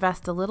want to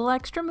invest a little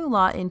extra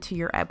moolah into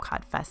your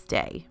Epcot Fest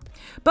day.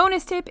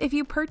 Bonus tip, if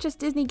you purchase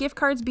Disney gift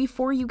cards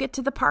before you get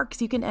to the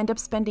parks, you can end up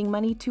spending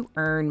money to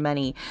earn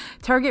money.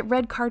 Target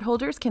Red card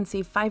holders can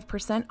save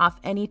 5% off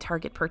any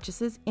Target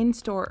purchases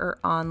in-store or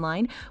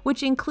online,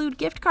 which include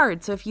gift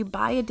cards. So if you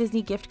buy a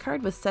Disney gift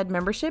card with said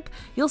membership,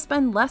 you'll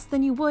spend less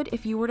than you would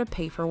if you were to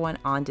pay for one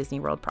on Disney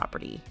World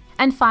property.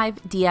 And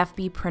 5,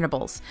 DFB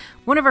printables.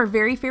 One of our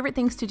very favorite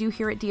things to do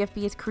here at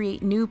DFB is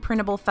create new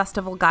printable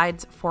festival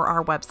guides for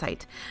our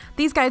website.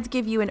 These guides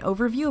give you an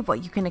overview of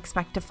what you can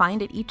expect to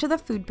find at each of the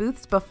food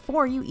booths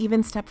before you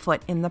even step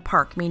foot in the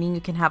park, meaning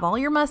you can have all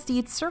your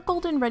must-eats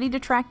circled and ready to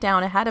track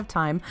down ahead of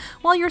time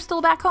while you're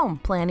still back home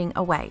planning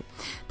away.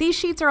 These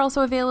sheets are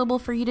also available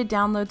for you to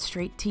download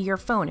straight to your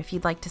phone if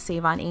you'd like to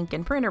save on ink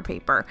and printer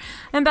paper.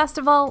 And best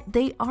of all,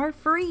 they are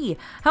free.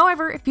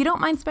 However, if you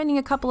don't mind spending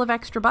a couple of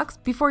extra bucks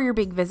before your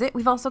big visit,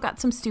 we've also got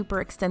some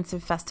super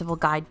extensive festival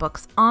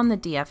guidebooks on the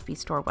DFB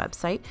store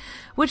website,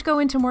 which go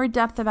into more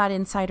depth about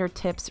insider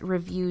tips,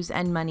 reviews,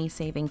 and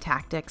money-saving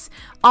tactics,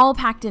 all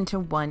packed into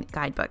one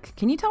guidebook.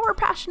 Can you tell we're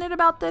passionate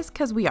about this?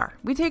 Because we are.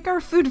 We take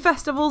our food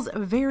festivals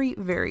very,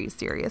 very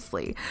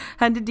seriously.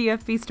 Head to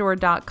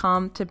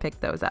dfbstore.com to pick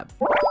those up.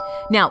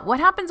 Now, what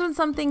happens when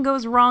something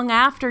goes wrong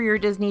after your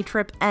Disney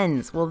trip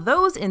ends? Will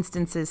those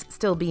instances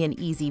still be an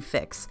easy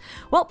fix?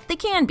 Well, they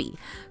can be.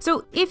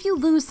 So if you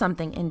lose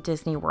something in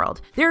Disney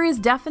World, there is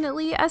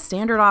definitely a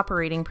standard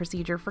operating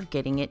procedure for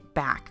getting it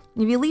back.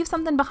 If you leave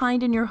something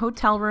behind in your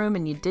hotel room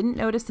and you didn't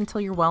notice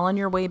until you're well on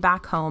your way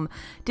back home,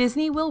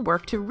 Disney will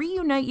work to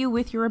reunite you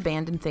with your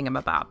abandoned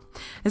thingamabob.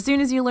 As soon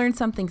as you learn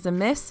something's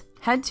amiss,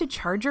 head to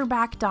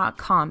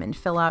chargeyourback.com and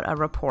fill out a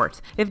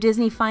report. If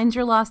Disney finds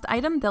your lost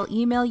item, they'll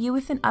email you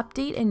with an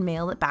update and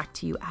mail it back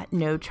to you at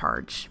no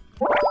charge.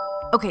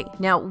 Okay,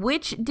 now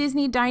which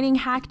Disney dining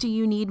hack do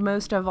you need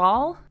most of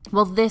all?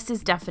 Well, this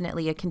is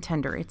definitely a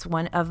contender. It's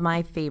one of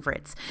my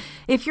favorites.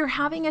 If you're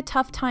having a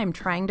tough time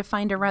trying to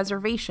find a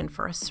reservation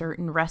for a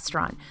certain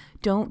restaurant,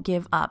 don't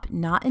give up,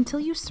 not until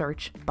you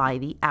search by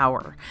the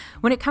hour.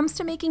 When it comes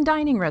to making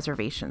dining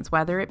reservations,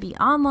 whether it be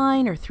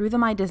online or through the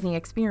My Disney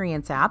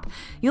Experience app,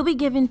 you'll be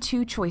given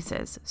 2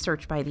 choices: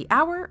 search by the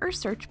hour or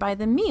search by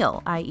the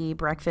meal, i.e.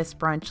 breakfast,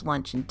 brunch,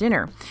 lunch, and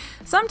dinner.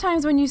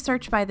 Sometimes when you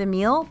search by the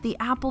meal, the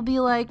app will be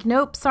like,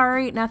 nope,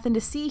 sorry, nothing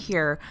to see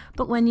here.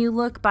 But when you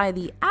look by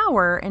the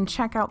hour and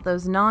check out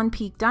those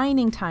non-peak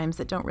dining times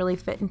that don't really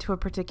fit into a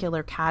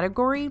particular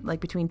category, like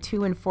between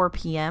 2 and 4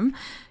 p.m.,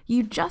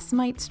 you just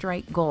might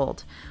strike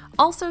gold.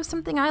 Also,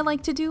 something I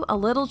like to do, a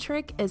little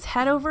trick, is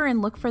head over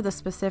and look for the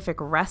specific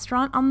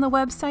restaurant on the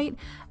website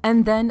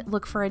and then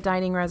look for a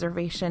dining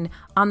reservation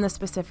on the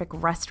specific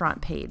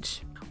restaurant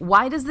page.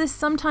 Why does this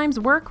sometimes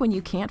work when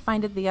you can't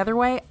find it the other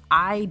way?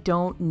 I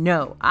don't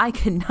know. I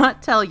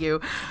cannot tell you,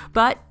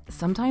 but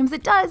sometimes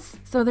it does.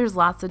 So there's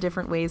lots of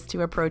different ways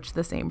to approach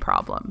the same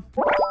problem.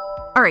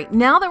 All right,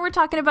 now that we're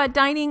talking about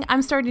dining,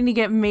 I'm starting to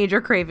get major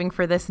craving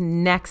for this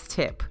next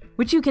tip,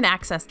 which you can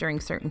access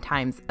during certain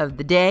times of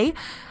the day,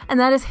 and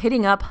that is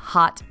hitting up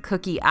hot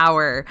cookie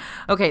hour.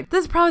 Okay,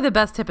 this is probably the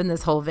best tip in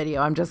this whole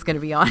video, I'm just gonna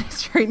be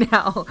honest right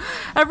now.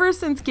 Ever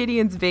since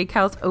Gideon's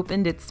Bakehouse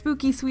opened its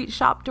spooky sweet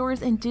shop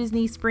doors in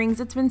Disney Springs,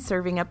 it's been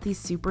serving up these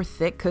super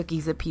thick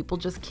cookies that people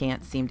just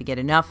can't seem to get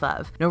enough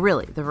of. No,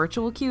 really, the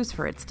virtual queues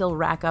for it still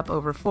rack up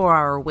over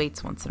 4-hour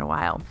waits once in a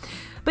while.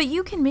 But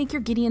you can make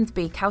your Gideon's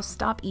Bakehouse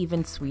stop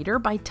even sweeter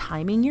by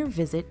timing your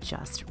visit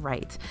just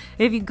right.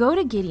 If you go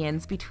to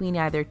Gideon's between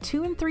either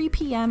 2 and 3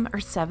 p.m.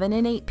 or 7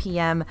 and 8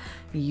 p.m.,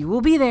 you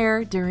will be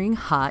there during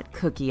hot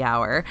cookie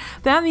hour.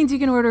 That means you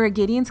can order a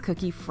Gideon's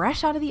cookie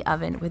fresh out of the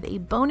oven with a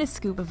bonus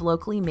scoop of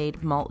locally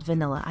made malt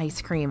vanilla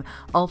ice cream,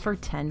 all for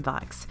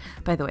 $10.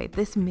 By the way,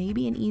 this may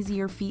be an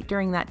easier feat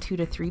during that 2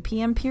 to 3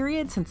 p.m.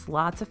 period, since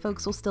lots of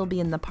folks will still be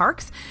in the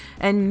parks,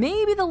 and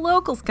maybe the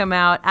locals come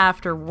out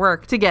after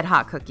work to get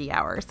hot cookie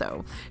hour.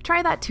 So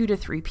try that 2 to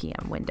 3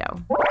 p.m.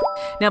 window.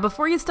 Now,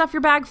 before you stuff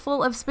your bag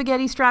full of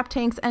spaghetti strap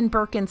tanks and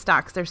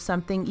Birkenstocks, there's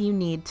something you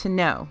need to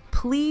know.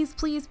 Please,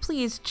 please,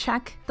 please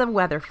check the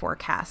weather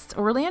forecasts.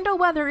 Orlando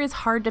weather is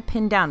hard to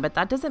pin down, but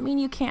that doesn't mean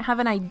you can't have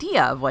an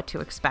idea of what to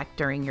expect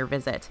during your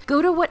visit.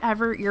 Go to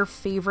whatever your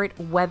favorite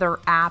weather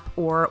app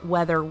or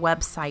weather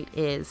website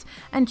is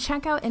and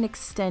check out an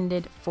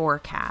extended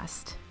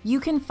forecast. You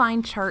can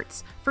find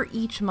charts for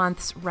each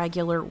month's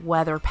regular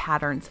weather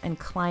patterns and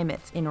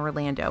climates in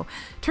Orlando.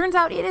 Turns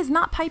out it is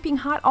not piping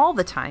hot all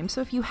the time, so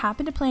if you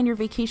happen to plan your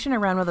vacation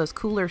around one of those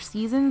cooler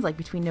seasons, like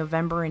between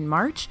November and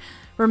March,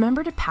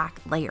 remember to pack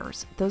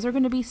layers. Those are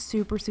going to be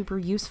super, super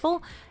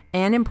useful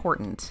and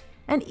important.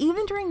 And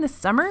even during the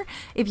summer,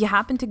 if you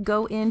happen to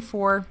go in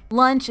for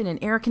lunch in an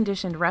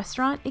air-conditioned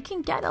restaurant, it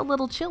can get a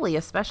little chilly,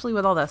 especially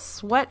with all the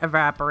sweat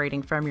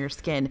evaporating from your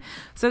skin.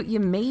 So you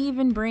may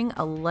even bring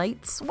a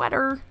light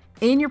sweater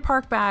in your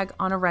park bag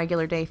on a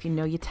regular day if you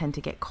know you tend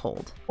to get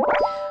cold.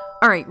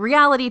 All right,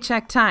 reality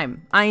check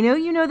time. I know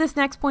you know this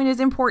next point is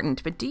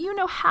important, but do you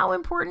know how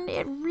important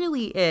it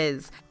really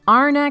is?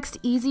 Our next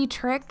easy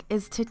trick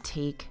is to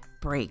take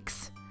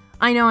breaks.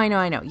 I know.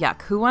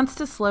 Yuck. Who wants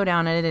to slow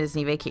down on a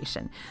Disney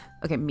vacation?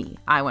 Okay, me.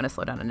 I want to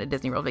slow down on a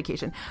Disney World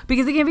vacation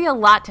because it can be a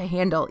lot to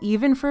handle,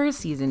 even for a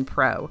seasoned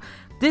pro.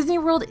 Disney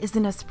World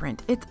isn't a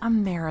sprint, it's a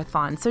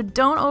marathon, so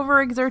don't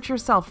overexert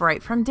yourself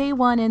right from day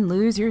one and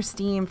lose your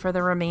steam for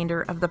the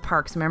remainder of the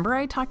parks. Remember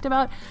I talked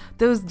about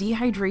those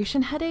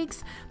dehydration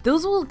headaches?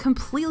 Those will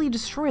completely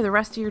destroy the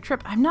rest of your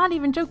trip. I'm not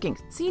even joking.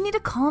 So you need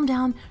to calm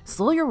down,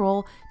 slow your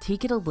roll,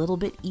 take it a little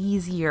bit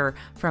easier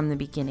from the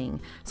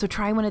beginning. So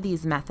try one of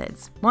these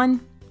methods.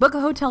 1. Book a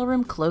hotel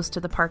room close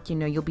to the park you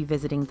know you'll be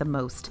visiting the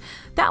most.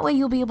 That way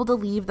you'll be able to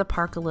leave the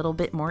park a little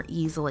bit more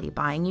easily,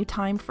 buying you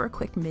time for a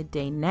quick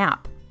midday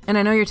nap. And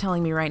I know you're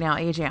telling me right now,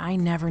 AJ, I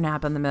never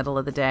nap in the middle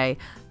of the day.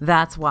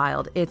 That's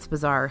wild. It's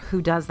bizarre.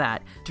 Who does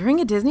that?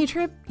 During a Disney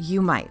trip,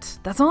 you might.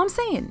 That's all I'm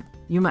saying.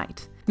 You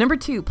might. Number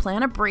 2,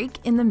 plan a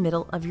break in the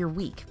middle of your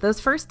week. Those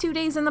first 2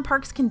 days in the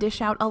parks can dish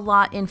out a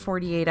lot in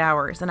 48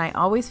 hours, and I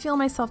always feel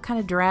myself kind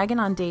of dragging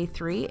on day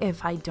 3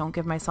 if I don't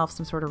give myself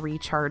some sort of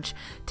recharge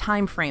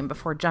time frame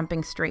before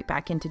jumping straight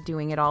back into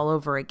doing it all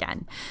over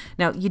again.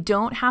 Now, you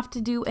don't have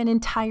to do an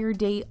entire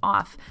day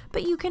off,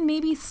 but you can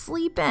maybe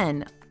sleep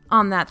in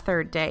on that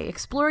 3rd day,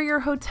 explore your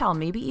hotel,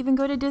 maybe even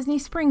go to Disney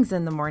Springs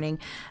in the morning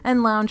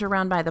and lounge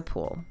around by the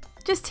pool.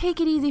 Just take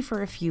it easy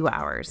for a few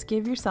hours.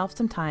 Give yourself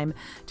some time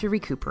to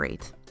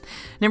recuperate.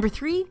 Number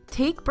 3,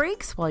 take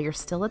breaks while you're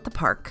still at the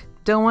park.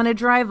 Don't want to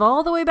drive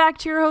all the way back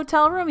to your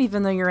hotel room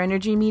even though your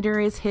energy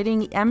meter is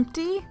hitting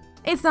empty?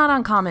 It's not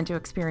uncommon to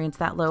experience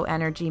that low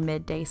energy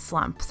midday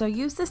slump, so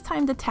use this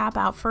time to tap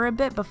out for a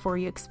bit before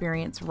you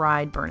experience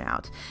ride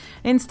burnout.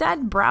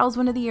 Instead, browse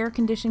one of the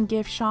air-conditioned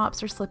gift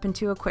shops or slip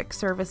into a quick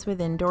service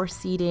with indoor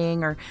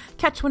seating or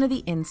catch one of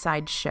the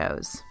inside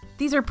shows.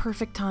 These are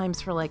perfect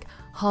times for like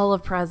Hall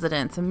of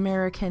Presidents,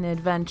 American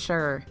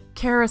Adventure,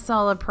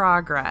 Carousel of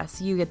Progress.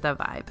 You get the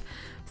vibe.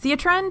 See a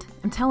trend?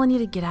 I'm telling you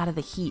to get out of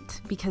the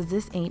heat because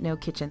this ain't no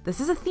kitchen. This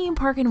is a theme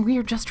park and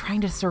we're just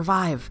trying to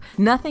survive.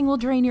 Nothing will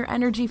drain your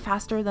energy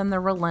faster than the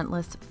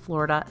relentless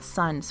Florida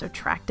sun. So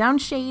track down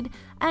shade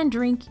and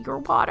drink your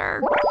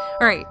water.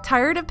 All right,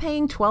 tired of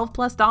paying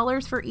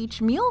 $12+ for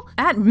each meal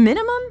at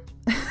minimum?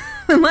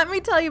 Let me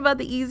tell you about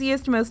the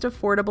easiest, most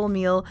affordable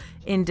meal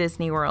in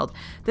Disney World.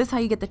 This is how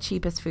you get the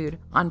cheapest food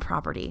on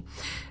property.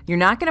 You're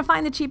not going to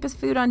find the cheapest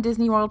food on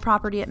Disney World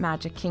property at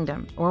Magic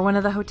Kingdom or one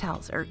of the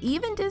hotels or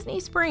even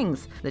Disney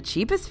Springs. The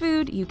cheapest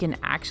food you can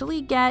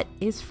actually get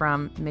is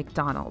from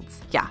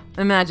McDonald's. Yeah,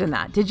 imagine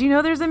that. Did you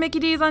know there's a Mickey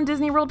D's on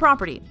Disney World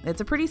property?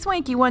 It's a pretty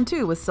swanky one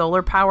too, with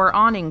solar power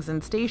awnings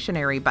and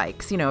stationary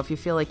bikes, you know, if you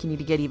feel like you need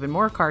to get even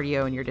more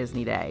cardio in your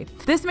Disney day.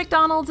 This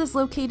McDonald's is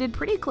located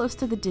pretty close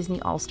to the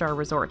Disney All-Star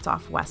Resorts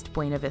off West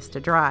Buena Vista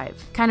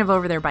Drive, kind of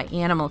over there by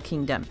Animal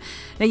Kingdom.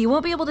 Now, you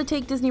won't be able to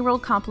take Disney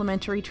World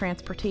complimentary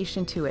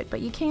transportation to it,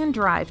 but you can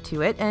drive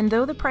to it, and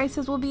though the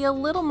prices will be a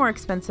little more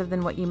expensive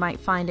than what you might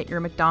find at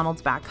your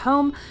McDonald's back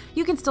home,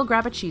 you can still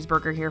grab a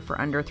cheeseburger here for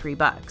under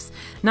 $3.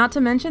 Not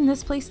to mention,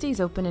 this place stays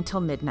open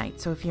until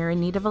midnight, so if you're in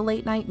need of a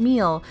late night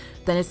meal,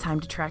 then it's time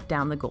to track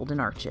down the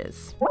Golden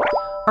Arches.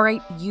 All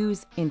right,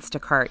 use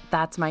Instacart.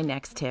 That's my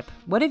next tip.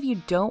 What if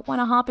you don't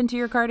want to hop into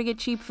your car to get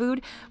cheap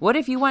food? What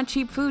if you want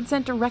cheap food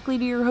sent directly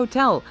to your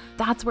hotel?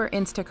 That's where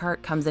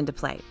Instacart comes into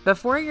play.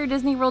 Before your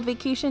Disney World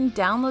vacation,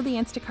 download the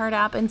Instacart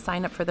app and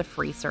sign up for the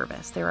free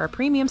service. There are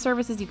premium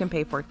services you can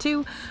pay for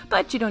too,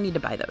 but you don't need to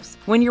buy those.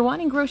 When you're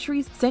wanting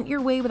groceries sent your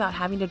way without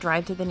having to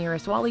drive to the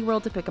nearest Wally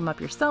World to pick them up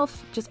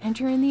yourself, just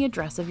enter in the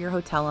address of your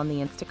hotel on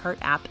the Instacart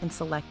app and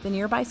select the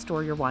nearby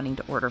store you're wanting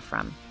to order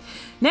from.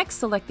 Next,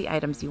 select the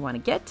items you want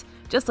to get,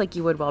 just like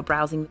you would while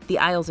browsing the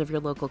aisles of your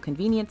local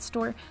convenience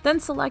store. Then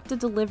select a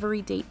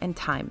delivery date and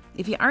time.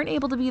 If you aren't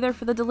able to be there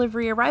for the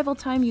delivery arrival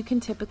time, you can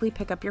typically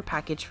pick up your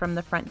package from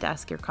the front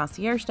desk or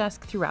concierge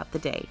desk throughout the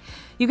day.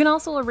 You can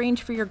also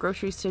arrange for your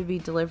groceries to be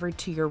delivered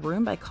to your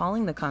room by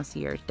calling the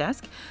concierge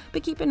desk,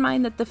 but keep in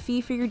mind that the fee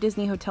for your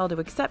Disney hotel to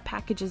accept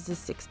packages is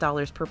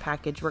 $6 per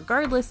package,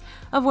 regardless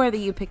of whether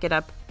you pick it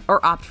up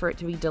or opt for it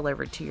to be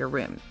delivered to your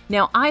room.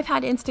 Now, I've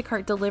had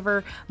Instacart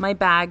deliver my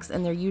bags,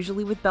 and they're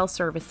usually with Bell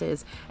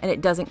Services, and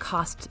it doesn't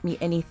cost me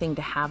anything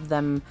to have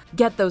them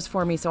get those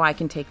for me so I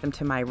can take them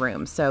to my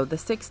room. So the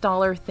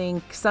 $6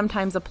 thing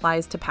sometimes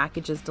applies to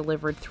packages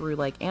delivered through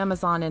like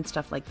Amazon and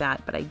stuff like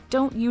that, but I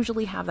don't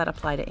usually have that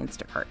apply to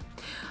Instacart.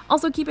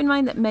 Also, keep in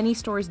mind that many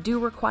stores do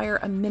require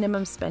a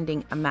minimum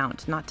spending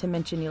amount, not to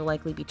mention you'll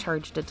likely be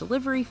charged a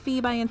delivery fee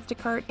by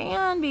Instacart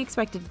and be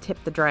expected to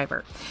tip the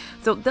driver.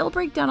 So they'll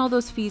break down all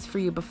those fees fees for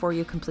you before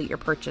you complete your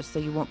purchase, so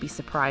you won't be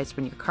surprised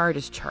when your card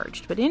is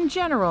charged. But in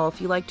general,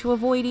 if you like to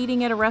avoid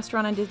eating at a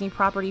restaurant on Disney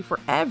property for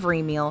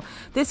every meal,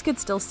 this could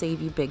still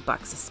save you big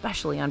bucks,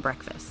 especially on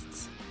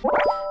breakfasts.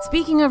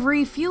 Speaking of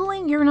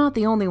refueling, you're not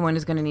the only one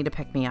who's going to need to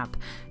pick me up.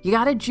 You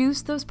gotta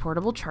juice those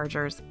portable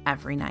chargers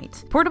every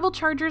night. Portable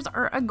chargers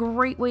are a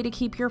great way to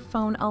keep your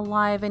phone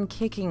alive and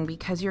kicking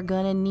because you're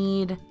gonna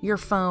need your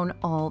phone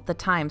all the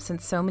time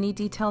since so many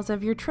details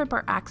of your trip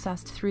are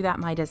accessed through that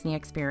My Disney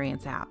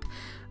Experience app.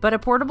 But a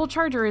portable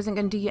charger isn't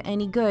going to do you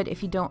any good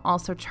if you don't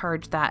also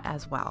charge that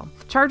as well.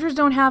 Chargers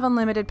don't have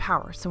unlimited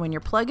power, so when you're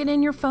plugging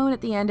in your phone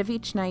at the end of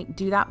each night,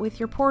 do that with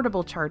your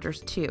portable chargers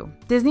too.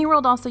 Disney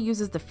World also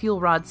uses the fuel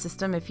rod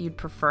system if you'd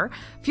prefer.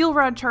 Fuel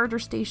rod charger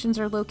stations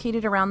are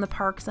located around the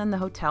parks and the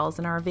hotels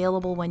and are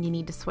available when you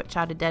need to switch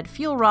out a dead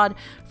fuel rod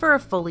for a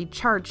fully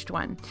charged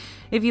one.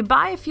 If you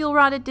buy a fuel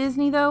rod at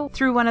Disney though,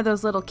 through one of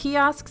those little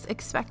kiosks,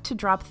 expect to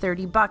drop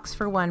 $30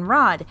 for one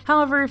rod.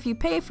 However, if you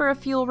pay for a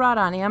fuel rod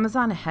on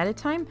Amazon ahead of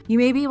time, you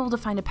may be able to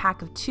find a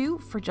pack of 2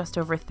 for just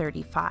over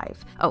 $35.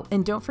 Oh,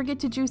 and don't forget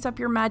to juice up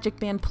your Magic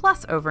Band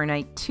Plus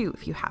overnight too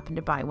if you happen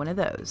to buy one of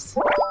those.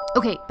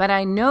 Okay, but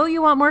I know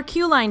you want more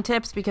queue line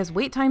tips because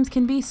wait times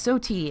can be so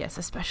tedious,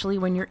 especially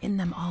when you're in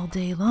them all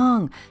day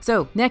long.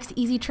 So, next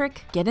easy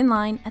trick, get in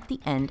line at the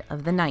end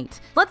of the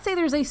night. Let's say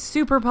there's a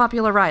super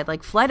popular ride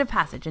like Flight of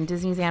Passage in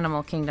Disney's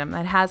Animal Kingdom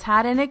that has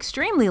had an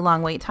extremely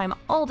long wait time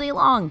all day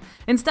long.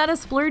 Instead of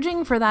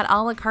splurging for that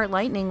a la carte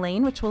lightning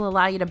lane, which will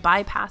allow you to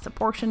bypass a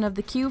portion of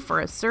the queue for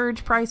a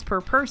surge price per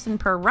person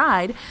per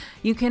ride,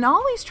 you can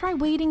always try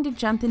waiting to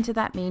jump into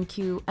that main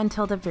queue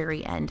until the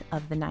very end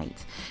of the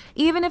night.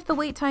 Even if the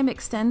wait time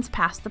extends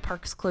past the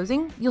park's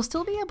closing, you'll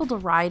still be able to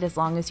ride as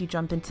long as you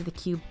jump into the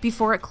queue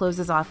before it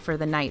closes off for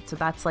the night, so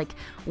that's like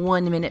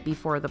 1 minute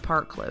before the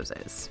park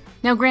closes.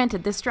 Now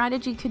granted, this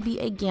strategy could be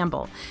a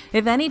gamble.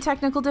 If any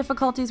technical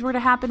difficulties were to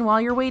happen while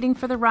you're waiting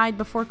for the ride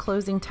before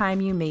closing time,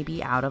 you may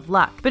be out of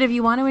luck. But if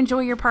you want to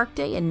enjoy your park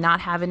day and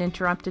not have it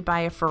interrupted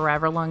by a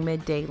forever long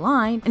midday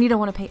line, and you don't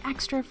want to pay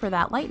extra for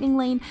that lightning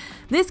lane,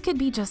 this could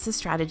be just the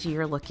strategy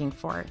you're looking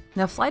for.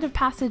 Now Flight of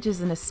Passage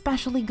is an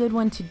especially good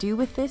one to do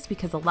with this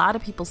because a lot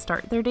of people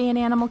start their day in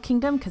Animal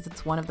Kingdom because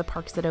it's one of the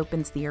parks that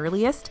opens the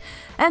earliest,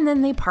 and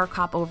then they park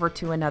hop over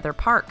to another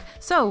park.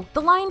 So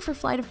the line for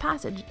Flight of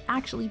Passage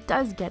actually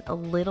does get a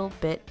little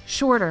bit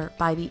shorter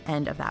by the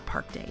end of that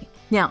park day.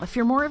 Now, if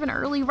you're more of an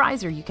early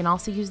riser, you can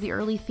also use the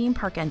early theme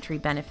park entry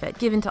benefit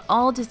given to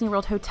all Disney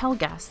World hotel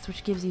guests,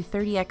 which gives you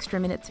 30 extra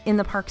minutes in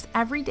the parks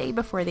every day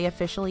before they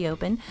officially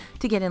open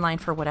to get in line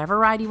for whatever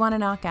ride you want to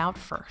knock out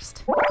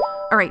first.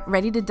 All right,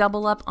 ready to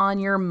double up on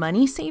your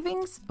money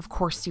savings? Of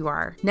course you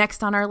are.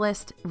 Next on our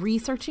list,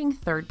 researching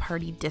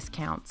third-party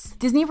discounts.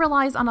 Disney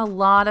relies on a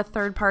lot of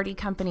third-party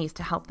companies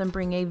to help them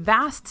bring a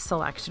vast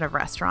selection of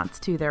restaurants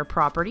to their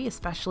property,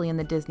 especially in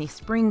the Disney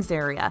Springs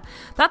area.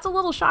 That's a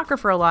little shocker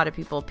for a lot of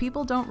people.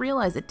 People don't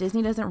realize that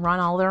Disney doesn't run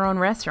all their own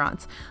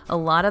restaurants. A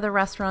lot of the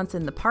restaurants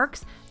in the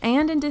parks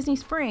and in Disney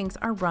Springs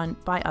are run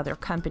by other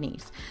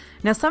companies.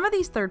 Now, some of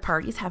these third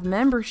parties have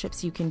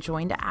memberships you can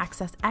join to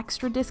access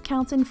extra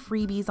discounts and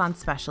freebies on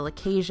special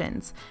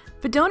occasions.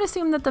 But don't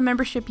assume that the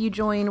membership you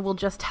join will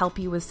just help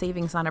you with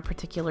savings on a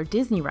particular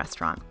Disney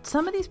restaurant.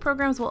 Some of these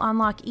programs will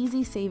unlock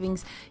easy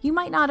savings you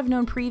might not have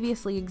known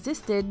previously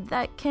existed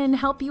that can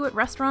help you at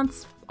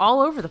restaurants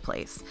all over the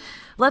place.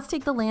 Let's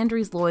take the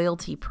Landry's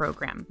Loyalty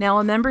Program. Now,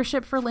 a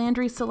membership for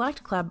Landry's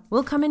Select Club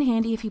will come in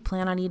handy if you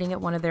plan on eating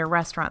at one of their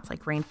restaurants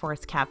like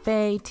Rainforest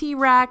Cafe,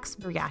 T-Rex,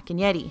 or Yak and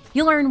Yeti.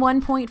 You'll earn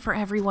 1 point for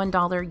every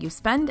 $1 you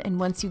spend, and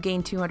once you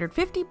gain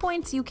 250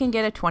 points, you can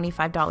get a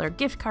 $25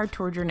 gift card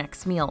toward your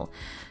next meal.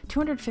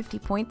 250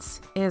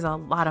 points is a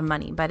lot of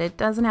money, but it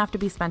doesn't have to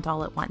be spent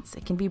all at once.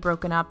 It can be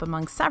broken up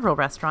among several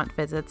restaurant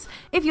visits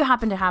if you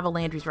happen to have a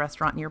Landry's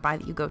restaurant nearby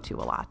that you go to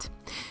a lot.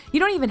 You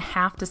don't even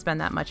have to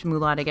spend that much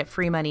moolah to get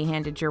free money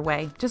handed your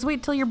way. Just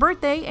wait till your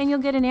birthday and you'll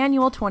get an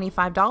annual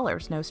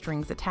 $25, no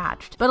strings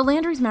attached. But a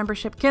Landry's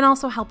membership can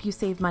also help you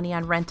save money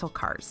on rental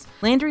cars.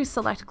 Landry's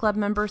Select Club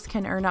members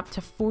can earn up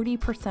to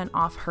 40%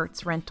 off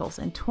Hertz rentals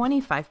and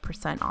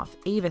 25% off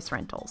Avis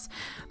rentals.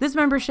 This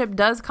membership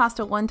does cost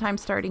a one-time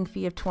starting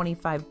fee of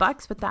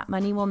 $25, but that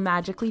money will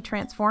magically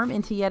transform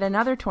into yet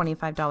another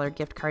 $25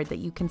 gift card that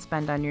you can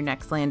spend on your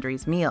next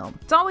Landry's meal.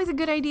 It's always a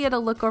good idea to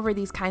look over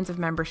these kinds of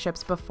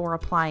memberships before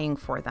applying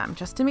for them,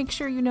 just to make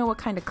sure you know what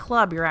kind of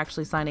club you're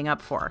actually signing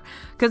up for.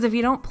 Because if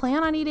you don't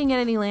plan on eating at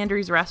any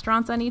Landry's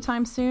restaurants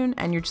anytime soon,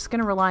 and you're just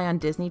going to rely on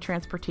Disney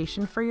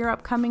transportation for your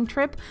upcoming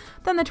trip,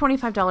 then the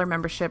 $25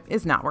 membership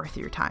is not worth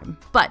your time.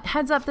 But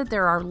heads up that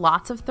there are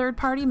lots of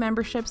third-party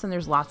memberships, and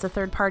there's lots of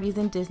third parties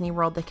in Disney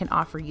World that can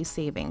offer you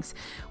savings.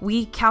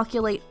 We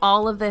calculate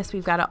all of this.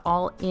 We've got it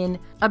all in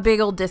a big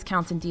old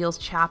discounts and deals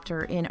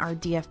chapter in our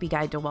DFB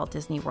Guide to Walt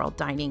Disney World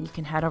Dining. You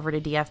can head over to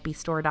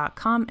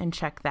dfbstore.com and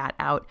check that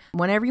out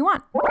whenever you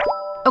want.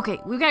 Okay,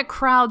 we've got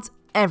crowds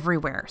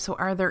everywhere. So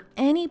are there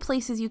any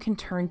places you can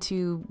turn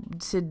to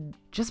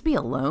just be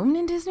alone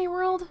in Disney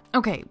World?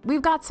 Okay,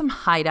 we've got some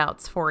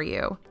hideouts for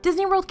you.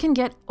 Disney World can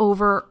get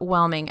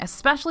overwhelming,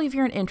 especially if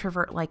you're an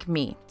introvert like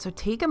me. So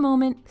take a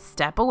moment,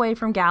 step away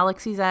from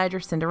Galaxy's Edge or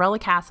Cinderella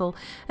Castle,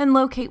 and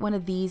locate one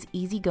of these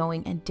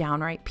easygoing and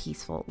downright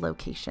peaceful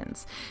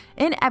locations.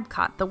 In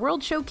Epcot, the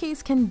World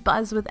Showcase can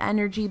buzz with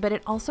energy, but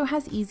it also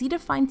has easy to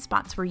find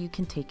spots where you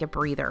can take a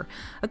breather.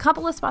 A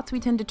couple of spots we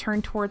tend to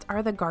turn towards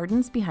are the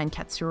gardens behind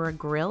Katsura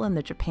Grill and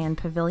the Japan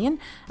Pavilion,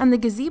 and the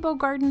Gazebo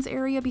Gardens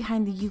area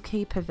behind the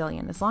UK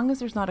Pavilion, as long as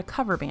there's not a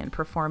cover band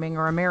performing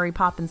or a Mary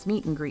Poppins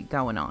meet and greet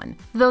going on.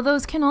 Though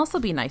those can also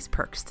be nice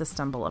perks to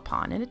stumble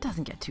upon, and it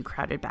doesn't get too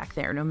crowded back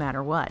there no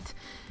matter what.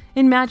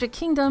 In Magic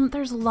Kingdom,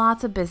 there's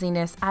lots of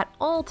busyness at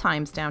all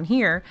times down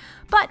here,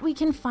 but we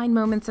can find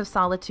moments of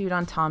solitude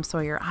on Tom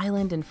Sawyer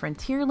Island in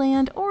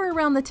Frontierland or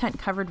around the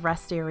tent-covered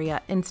rest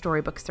area in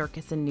Storybook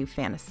Circus in New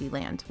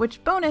Fantasyland,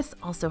 which bonus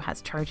also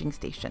has charging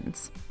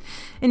stations.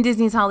 In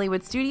Disney's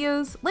Hollywood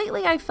Studios,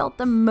 lately I felt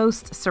the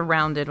most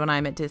surrounded when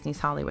I'm at Disney's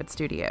Hollywood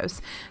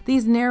Studios.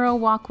 These narrow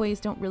walkways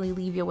don't really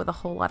leave you with a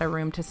whole lot of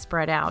room to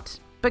spread out.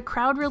 But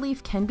crowd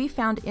relief can be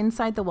found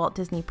inside the Walt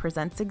Disney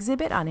Presents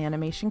exhibit on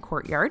Animation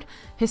Courtyard,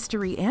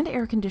 history and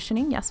air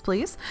conditioning, yes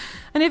please.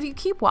 And if you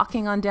keep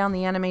walking on down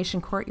the Animation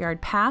Courtyard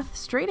path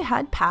straight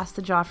ahead past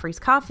the Joffrey's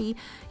Coffee,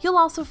 you'll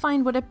also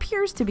find what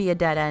appears to be a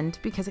dead end,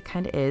 because it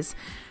kind of is.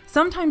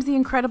 Sometimes the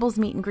Incredibles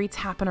meet and greets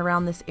happen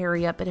around this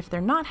area, but if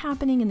they're not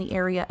happening and the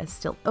area is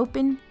still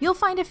open, you'll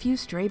find a few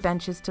stray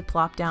benches to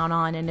plop down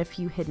on and a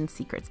few hidden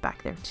secrets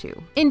back there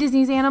too. In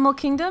Disney's Animal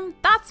Kingdom,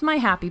 that's my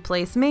happy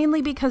place,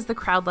 mainly because the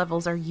crowd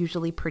levels are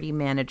usually pretty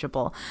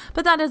manageable.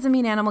 But that doesn't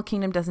mean Animal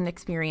Kingdom doesn't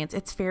experience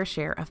its fair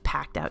share of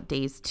packed out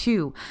days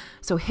too.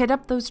 So hit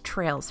up those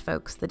trails,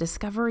 folks. The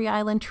Discovery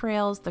Island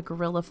trails, the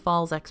Gorilla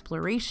Falls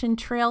Exploration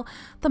Trail,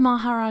 the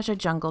Maharaja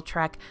Jungle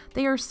Trek.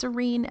 They are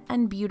serene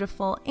and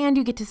beautiful, and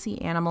you get to see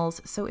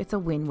animals, so it's a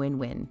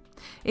win-win-win.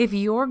 If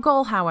your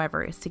goal,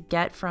 however, is to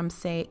get from,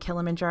 say,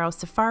 Kilimanjaro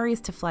Safaris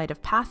to Flight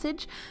of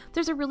Passage,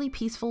 there's a really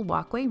peaceful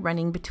walkway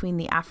running between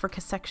the Africa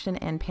section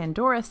and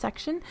Pandora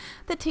section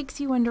that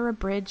takes you under a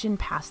bridge and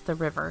past the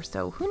river,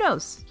 so who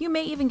knows, you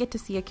may even get to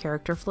see a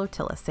character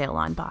flotilla sail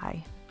on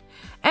by.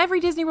 Every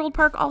Disney World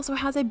park also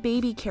has a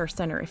baby care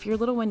center if your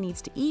little one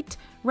needs to eat,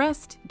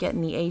 rest, get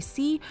in the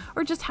AC,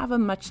 or just have a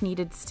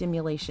much-needed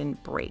stimulation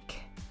break.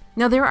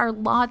 Now, there are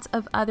lots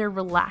of other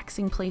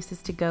relaxing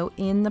places to go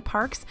in the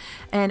parks,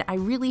 and I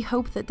really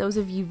hope that those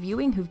of you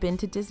viewing who've been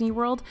to Disney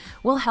World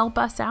will help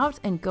us out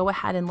and go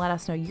ahead and let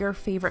us know your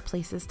favorite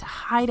places to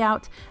hide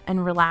out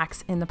and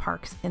relax in the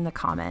parks in the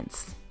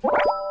comments.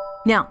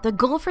 Now, the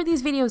goal for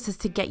these videos is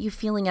to get you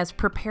feeling as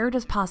prepared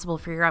as possible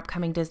for your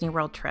upcoming Disney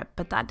World trip,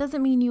 but that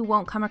doesn't mean you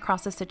won't come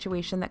across a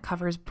situation that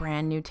covers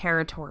brand new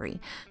territory.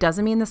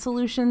 Doesn't mean the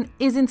solution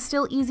isn't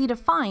still easy to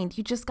find,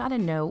 you just gotta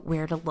know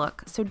where to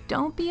look. So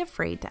don't be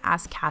afraid to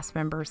ask cast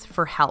members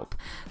for help.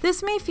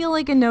 This may feel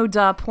like a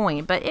no-duh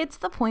point, but it's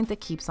the point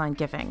that keeps on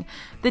giving.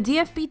 The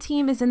DFB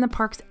team is in the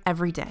parks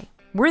every day.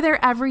 We're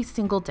there every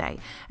single day.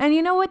 And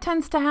you know what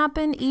tends to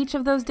happen each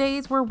of those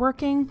days we're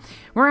working?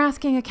 We're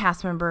asking a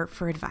cast member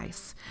for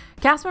advice.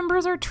 Cast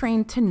members are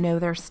trained to know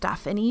their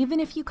stuff, and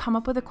even if you come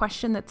up with a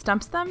question that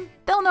stumps them,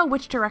 they'll know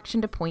which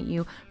direction to point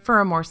you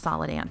for a more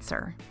solid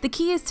answer. The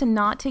key is to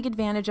not take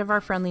advantage of our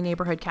friendly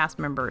neighborhood cast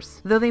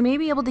members. Though they may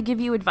be able to give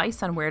you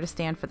advice on where to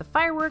stand for the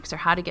fireworks or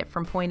how to get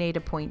from point A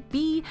to point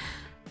B,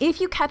 if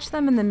you catch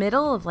them in the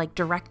middle of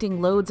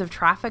directing loads of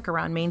traffic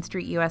around Main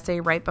Street USA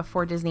right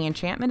before Disney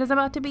Enchantment is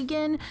about to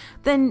begin,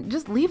 then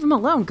just leave them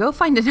alone. Go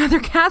find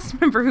another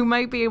cast member who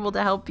might be able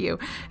to help you.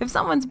 If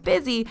someone's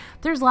busy,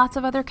 there's lots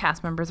of other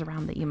cast members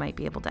around that you might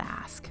be able to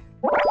ask.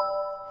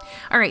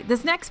 All right,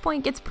 this next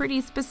point gets pretty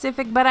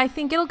specific, but I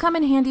think it'll come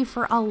in handy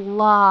for a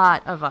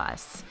lot of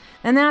us.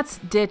 And that's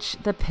ditch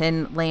the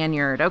pin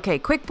lanyard. Okay,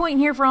 quick point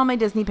here for all my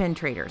Disney pin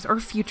traders or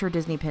future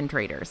Disney pin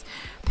traders.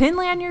 Pin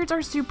lanyards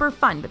are super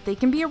fun, but they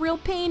can be a real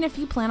pain if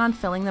you plan on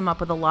filling them up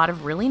with a lot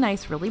of really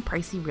nice, really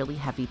pricey, really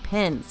heavy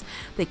pins.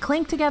 They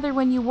clink together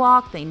when you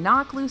walk, they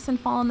knock loose and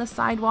fall on the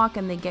sidewalk,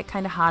 and they get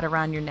kind of hot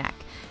around your neck.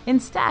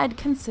 Instead,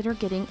 consider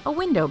getting a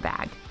window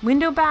bag.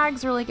 Window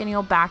bags are like any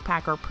old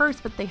backpack or purse,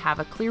 but they have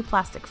a clear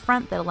plastic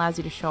front that allows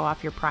you to show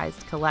off your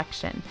prized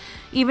collection.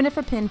 Even if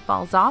a pin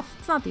falls off,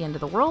 it's not the end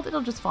of the world,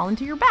 it'll just fall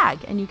into your bag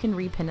and you can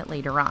repin it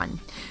later on.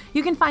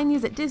 You can find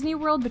these at Disney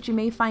World, but you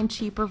may find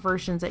cheaper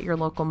versions at your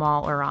local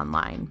mall or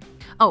online.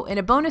 Oh, and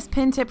a bonus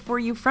pin tip for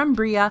you from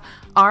Bria,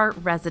 our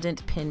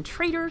resident pin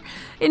trader.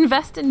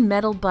 Invest in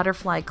metal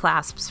butterfly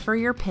clasps for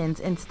your pins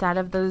instead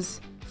of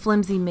those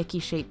flimsy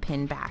Mickey-shaped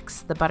pin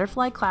backs. The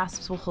butterfly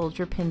clasps will hold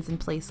your pins in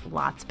place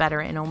lots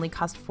better and only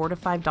cost $4 to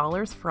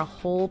 $5 for a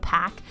whole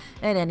pack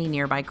at any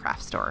nearby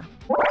craft store.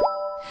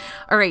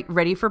 All right,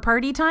 ready for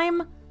party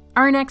time?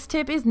 Our next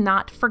tip is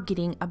not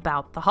forgetting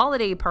about the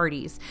holiday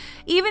parties.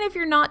 Even if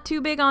you're not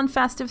too big on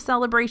festive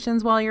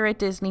celebrations while you're at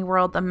Disney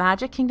World, the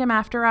Magic Kingdom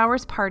After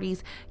Hours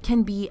parties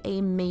can be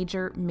a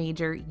major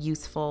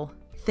useful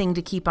thing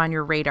to keep on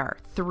your radar.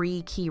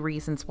 3 key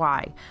reasons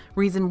why.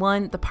 Reason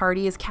 1, the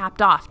party is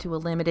capped off to a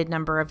limited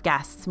number of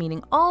guests,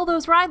 meaning all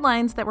those ride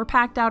lines that were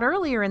packed out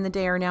earlier in the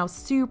day are now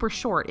super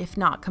short, if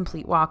not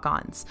complete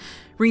walk-ons.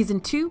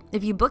 Reason 2,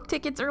 if you book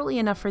tickets early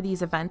enough for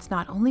these events,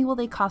 not only will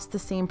they cost the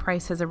same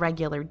price as a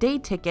regular day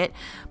ticket,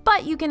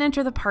 but you can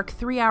enter the park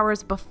 3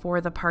 hours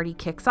before the party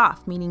kicks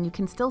off, meaning you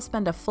can still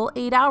spend a full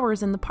 8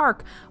 hours in the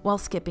park while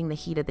skipping the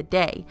heat of the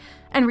day.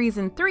 And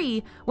reason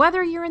 3,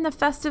 whether you're in the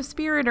festive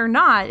spirit or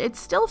not, it's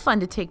still fun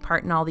to take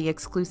part in all the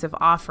exclusive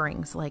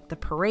offerings like the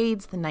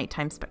parades, the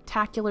nighttime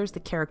spectaculars, the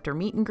character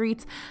meet and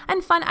greets,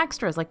 and fun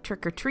extras like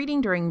trick-or-treating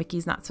during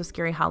Mickey's Not So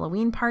Scary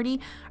Halloween Party,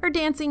 or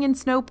dancing in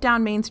Snope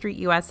down Main Street,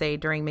 USA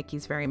during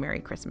Mickey's Very Merry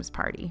Christmas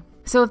Party.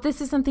 So if this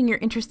is something you're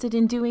interested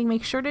in doing,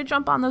 make sure to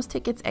jump on those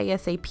tickets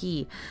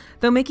ASAP.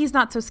 Though Mickey's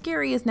Not So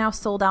Scary is now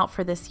sold out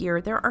for this year,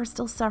 there are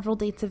still several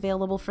dates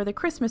available for the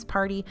Christmas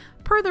party,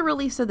 per the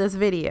release of this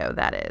video,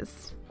 that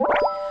is.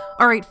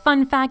 Alright,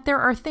 fun fact, there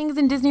are things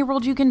in Disney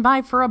World you can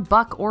buy for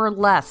 $1 or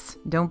less.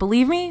 Don't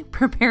believe me?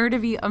 Prepare to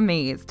be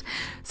amazed.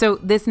 So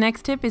this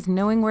next tip is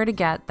knowing where to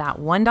get that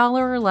 $1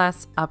 or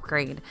less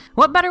upgrade.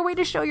 What better way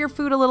to show your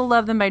food a little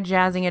love than by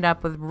jazzing it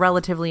up with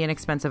relatively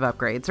inexpensive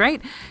upgrades,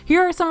 right?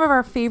 Here are some of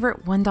our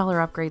favorite $1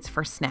 upgrades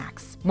for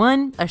snacks.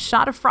 1, a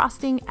shot of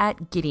frosting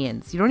at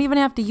Gideon's. You don't even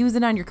have to use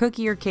it on your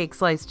cookie or cake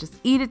slice, just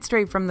eat it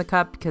straight from the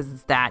cup because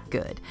it's that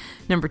good.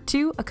 Number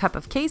 2, a cup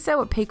of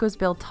queso at Pecos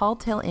Bill Tall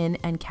Tale Inn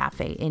and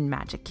Cafe in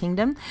Magic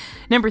Kingdom.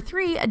 Number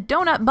 3, a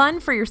donut bun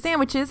for your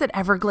sandwiches at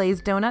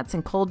Everglazed Donuts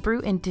and Cold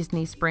Brew in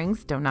Disney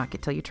Springs. Don't knock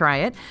it till you try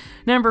it.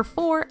 Number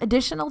 4,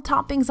 additional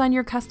toppings on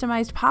your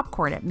customized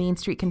popcorn at Main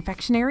Street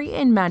Confectionery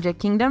in Magic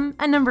Kingdom.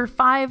 And number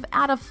 5,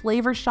 add a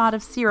flavor shot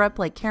of syrup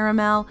like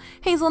caramel,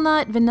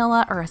 hazelnut,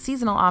 vanilla, or a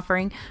seasonal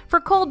offering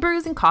for cold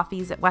brews and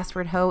coffees at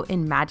Westward Ho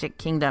in Magic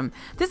Kingdom.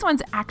 This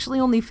one's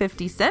actually only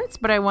 50 cents,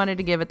 but I wanted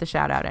to give it the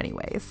shout out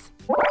anyways.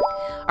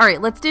 All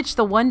right, let's ditch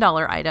the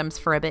 $1 items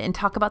for a bit and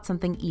talk about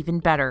something even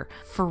better,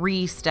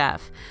 free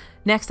stuff.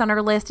 Next on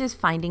our list is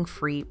finding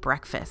free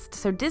breakfast.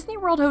 So Disney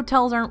World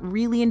hotels aren't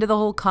really into the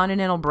whole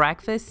continental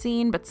breakfast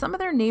scene, but some of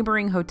their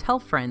neighboring hotel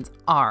friends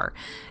are.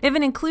 If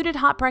an included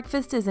hot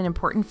breakfast is an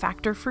important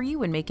factor for you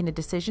when making a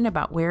decision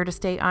about where to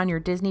stay on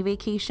your Disney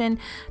vacation,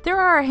 there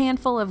are a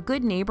handful of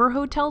Good Neighbor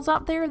hotels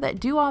out there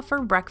that do offer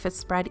breakfast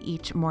spread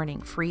each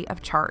morning, free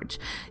of charge.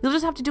 You'll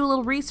just have to do a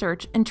little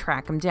research and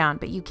track them down,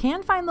 but you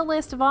can find the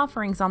list of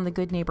offerings on the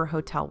Good Neighbor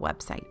Hotel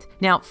website.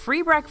 Now,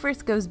 free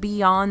breakfast goes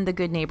beyond the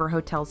Good Neighbor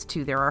hotels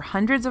too. There are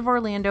hundreds of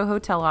Orlando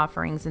hotel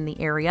offerings in the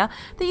area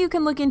that you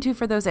can look into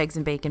for those eggs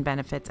and bacon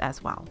benefits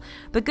as well.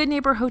 But Good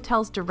Neighbor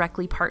hotels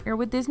directly partner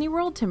with Disney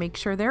World to make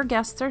sure their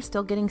guests are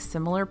still getting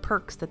similar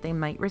perks that they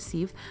might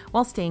receive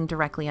while staying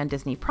directly on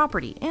Disney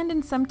property, and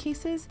in some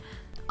cases,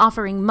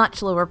 offering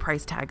much lower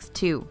price tags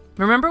too.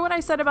 Remember what I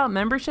said about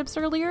memberships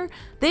earlier?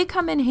 They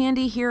come in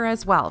handy here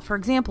as well. For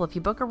example, if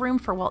you book a room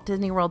for Walt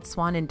Disney World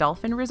Swan and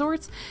Dolphin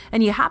Resorts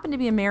and you happen to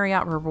be a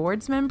Marriott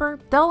Rewards member,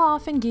 they'll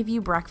often give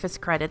you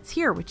breakfast credits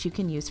here, which you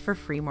can use for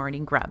free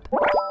morning grub.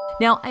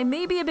 Now, I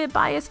may be a bit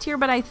biased here,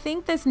 but I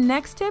think this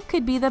next tip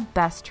could be the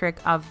best trick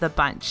of the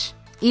bunch.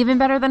 Even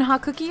better than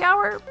hot cookie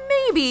hour?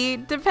 Maybe,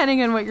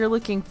 depending on what you're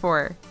looking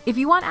for. If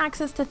you want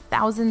access to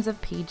thousands of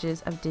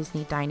pages of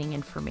Disney dining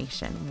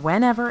information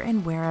whenever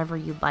and wherever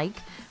you'd like,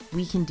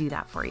 we can do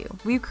that for you.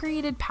 We've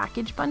created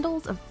package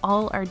bundles of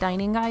all our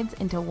dining guides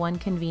into one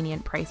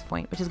convenient price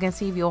point, which is going to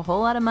save you a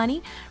whole lot of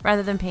money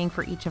rather than paying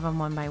for each of them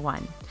one by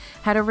one.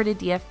 Head over to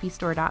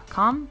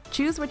dfbstore.com,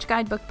 choose which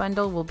guidebook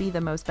bundle will be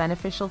the most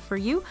beneficial for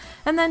you,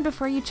 and then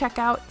before you check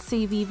out,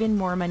 save even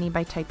more money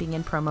by typing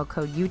in promo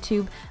code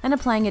YouTube and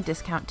applying a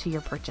discount to your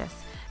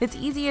purchase. It's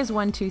easy as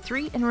 1, 2,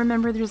 3, and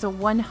remember there's a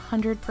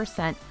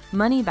 100%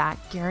 money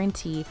back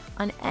guarantee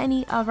on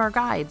any of our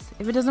guides.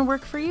 If it doesn't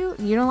work for you,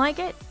 you don't like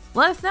it,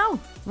 let us know.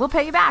 We'll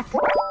pay you back.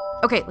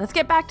 Okay, let's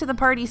get back to the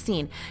party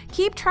scene.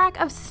 Keep track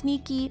of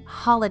sneaky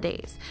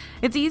holidays.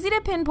 It's easy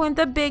to pinpoint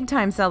the big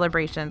time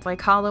celebrations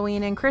like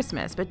Halloween and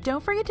Christmas, but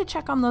don't forget to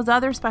check on those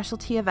other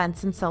specialty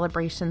events and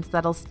celebrations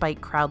that'll spike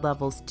crowd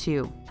levels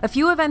too. A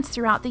few events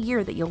throughout the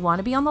year that you'll want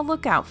to be on the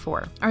lookout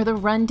for are the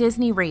Run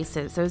Disney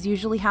races. Those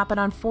usually happen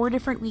on 4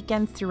 different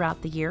weekends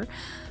throughout the year.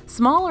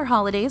 Smaller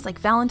holidays like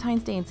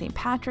Valentine's Day and St.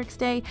 Patrick's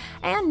Day,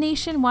 and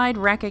nationwide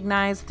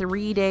recognized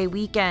 3-day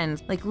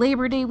weekends like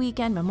Labor Day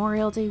weekend,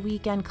 Memorial Day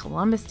weekend,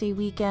 Columbus Day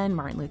weekend,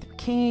 Martin Luther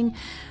King.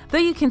 Though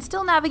you can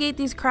still navigate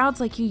these crowds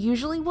like you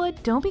usually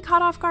would, don't be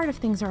caught off guard if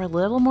things are a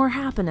little more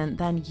happening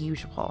than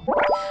usual.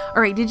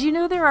 Alright, did you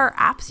know there are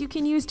apps you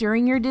can use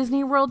during your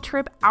Disney World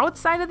trip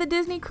outside of the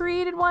Disney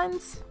created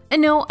ones?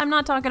 And no, I'm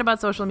not talking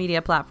about social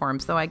media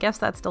platforms, though I guess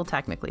that's still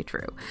technically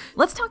true.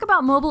 Let's talk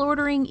about mobile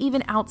ordering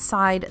even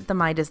outside the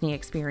My Disney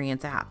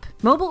Experience app.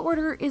 Mobile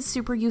order is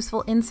super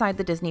useful inside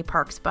the Disney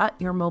parks, but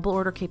your mobile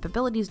order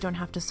capabilities don't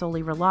have to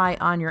solely rely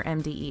on your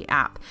MDE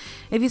app.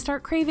 If you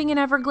start craving an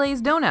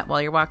Everglazed donut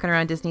while you're walking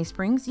around Disney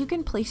Springs, you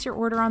can place your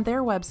order on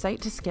their website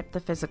to skip the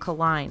physical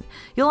line.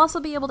 You'll also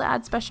be able to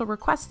add special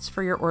requests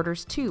for your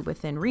orders too,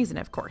 within reason,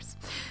 of course.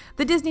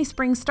 The Disney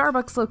Springs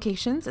Starbucks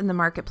locations in the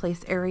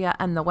Marketplace area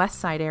and the West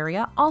Side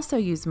area also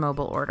use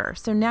mobile order,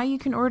 so now you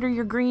can order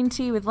your green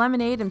tea with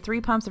lemonade and 3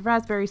 pumps of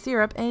raspberry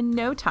syrup in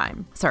no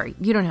time. Sorry,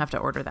 you don't have to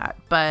order that,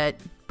 but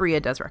Bria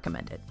does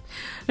recommend it.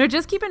 Now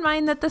just keep in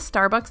mind that the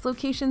Starbucks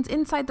locations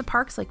inside the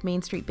parks like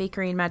Main Street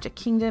Bakery and Magic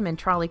Kingdom and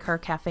Trolley Car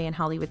Cafe and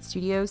Hollywood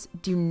Studios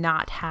do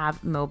not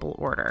have mobile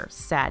order.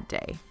 Sad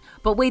day.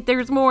 But wait,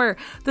 there's more!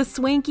 The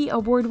swanky,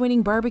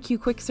 award-winning barbecue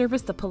quick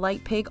service, The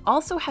Polite Pig,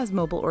 also has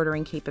mobile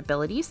ordering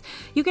capabilities.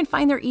 You can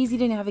find their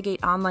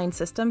easy-to-navigate online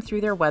system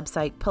through their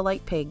website,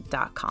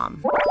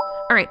 politepig.com.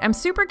 All right, I'm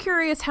super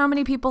curious how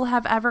many people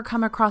have ever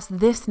come across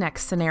this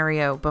next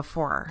scenario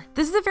before.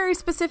 This is a very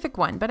specific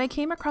one, but I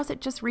came across it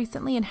just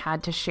recently and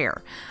had to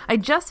share. I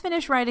just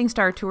finished riding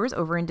Star Tours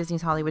over in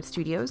Disney's Hollywood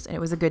Studios, and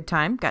it was a good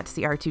time. Got to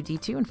see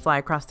R2-D2 and fly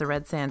across the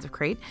red sands of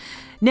Crate.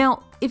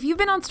 Now, if you've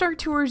been on Star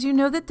Tours, you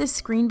know that this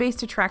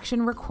screen-based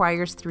attraction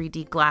requires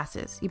 3D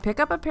glasses. You pick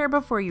up a pair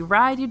before you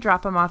ride, you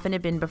drop them off in a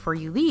bin before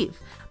you leave.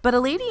 But a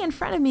lady in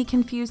front of me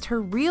confused her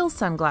real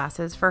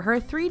sunglasses for her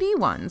 3D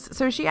ones,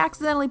 so she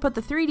accidentally put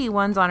the 3D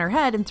ones on her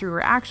head and threw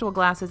her actual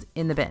glasses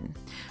in the bin.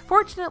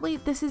 Fortunately,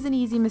 this is an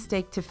easy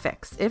mistake to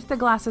fix. If the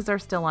glasses are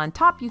still on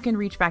top, you can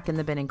reach back in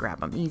the bin and grab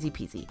them, easy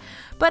peasy.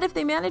 But if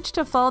they manage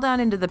to fall down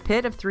into the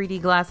pit of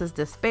 3D glasses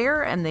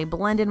despair and they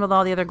blend in with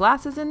all the other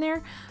glasses in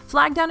there,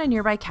 flag down a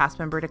nearby cast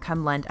member to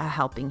come lend a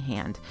helping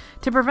hand.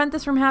 To prevent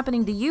this from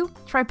happening to you,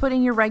 try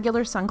putting your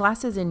regular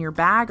sunglasses in your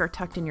bag or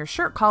tucked in your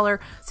shirt collar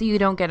so you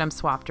don't get them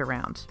swapped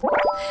around.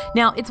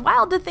 Now, it's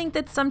wild to think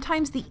that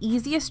sometimes the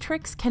easiest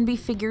tricks can be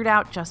figured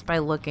out just by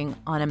looking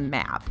on a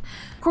map.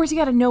 Of course, you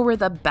gotta know where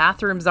the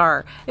bathrooms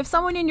are. If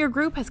someone in your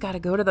group has gotta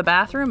go to the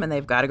bathroom and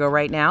they've gotta go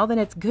right now, then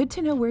it's good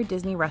to know where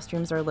Disney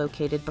restrooms are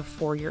located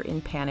before you're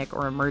in panic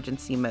or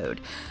emergency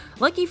mode.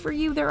 Lucky for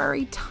you, there are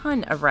a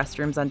ton of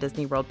restrooms on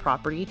Disney World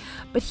property,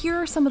 but here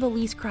are some of the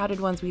least crowded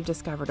ones we've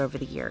discovered over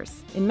the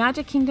years. In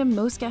Magic Kingdom,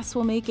 most guests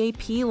will make a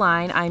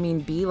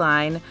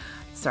beeline,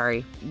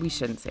 sorry, we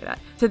shouldn't say that,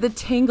 to the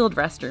Tangled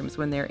restrooms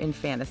when they're in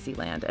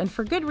Fantasyland. And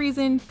for good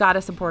reason,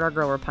 gotta support our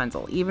girl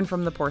Rapunzel, even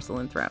from the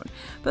Porcelain Throne.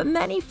 But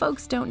many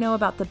folks don't know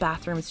about the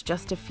bathrooms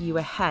just a few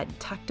ahead,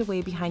 tucked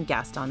away behind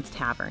Gaston's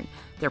Tavern.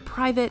 They're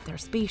private, they're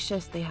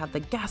spacious, they have the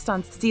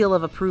Gaston seal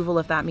of approval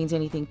if that means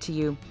anything to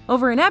you.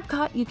 Over in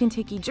Epcot, you can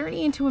take a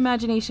journey into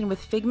imagination with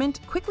Figment,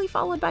 quickly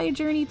followed by a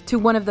journey to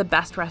one of the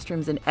best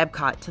restrooms in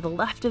Epcot. To the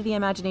left of the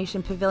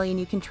Imagination Pavilion,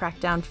 you can track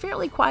down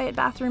fairly quiet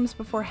bathrooms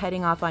before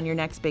heading off on your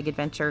next big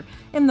adventure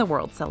in the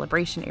World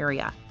Celebration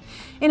area.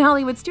 In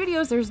Hollywood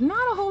Studios, there's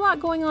not a whole lot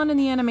going on in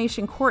the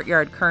animation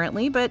courtyard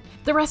currently, but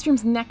the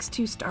restrooms next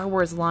to Star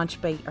Wars Launch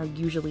Bay are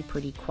usually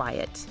pretty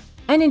quiet.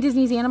 And in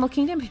Disney's Animal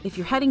Kingdom, if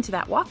you're heading to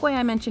that walkway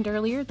I mentioned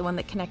earlier, the one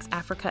that connects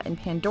Africa and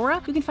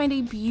Pandora, you can find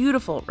a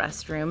beautiful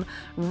restroom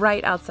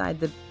right outside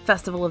the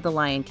Festival of the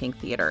Lion King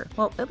Theater.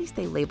 Well, at least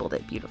they labeled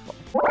it beautiful.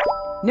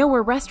 Know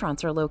where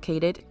restaurants are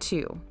located,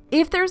 too.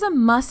 If there's a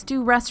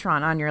must-do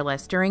restaurant on your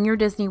list during your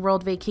Disney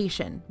World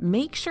vacation,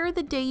 make sure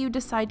the day you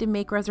decide to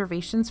make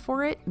reservations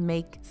for it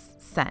makes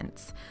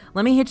sense.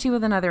 Let me hit you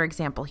with another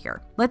example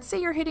here. Let's say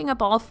you're hitting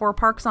up all 4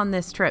 parks on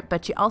this trip,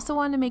 but you also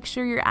want to make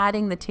sure you're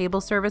adding the table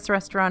service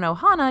restaurant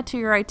Ohana to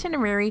your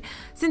itinerary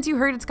since you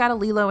heard it's got a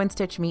Lilo and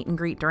Stitch meet and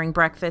greet during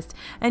breakfast,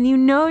 and you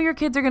know your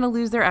kids are going to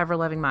lose their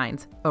ever-loving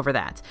minds over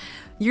that.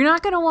 You're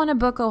not going to want to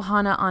book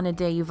Ohana on a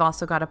day you've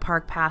also got a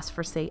park pass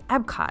for, say,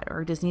 Epcot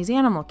or Disney's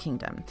Animal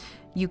Kingdom.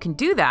 You can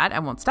do that, I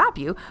won't stop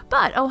you,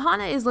 but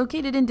Ohana is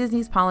located in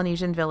Disney's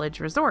Polynesian Village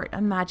Resort,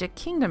 a Magic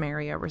Kingdom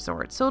area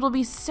resort, so it'll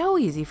be so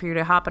easy for you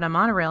to hop on a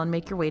monorail and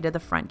make your way to the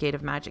front gate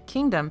of Magic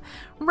Kingdom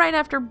right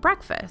after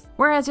breakfast,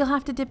 whereas you'll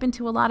have to dip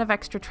into a lot of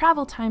extra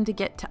travel time to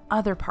get to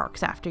other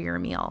parks after your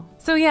meal.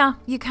 So yeah,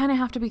 you kind of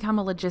have to become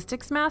a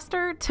logistics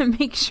master to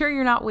make sure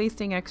you're not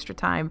wasting extra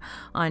time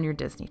on your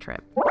Disney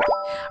trip.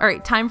 All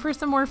right, time for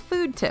some more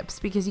food tips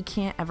because you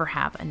can't ever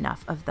have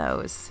enough of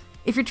those.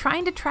 If you're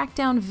trying to track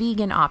down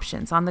vegan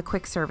options on the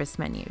quick service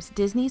menus,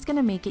 Disney's going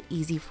to make it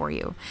easy for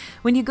you.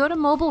 When you go to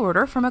mobile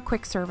order from a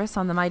quick service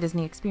on the My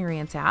Disney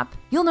Experience app,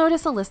 you'll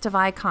notice a list of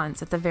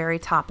icons at the very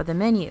top of the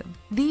menu.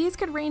 These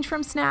could range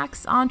from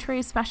snacks,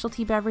 entrees,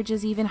 specialty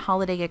beverages, even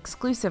holiday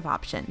exclusive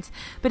options.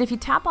 But if you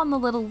tap on the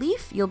little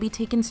leaf, you'll be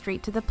taken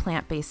straight to the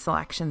plant-based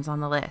selections on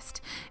the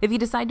list. If you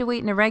decide to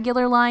wait in a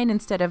regular line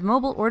instead of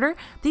mobile order,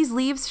 these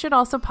leaves should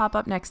also pop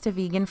up next to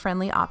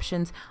vegan-friendly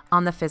options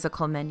on the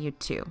physical menu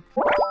too.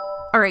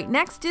 All right,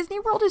 next, Disney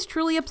World is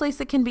truly a place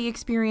that can be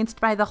experienced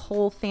by the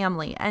whole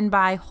family. And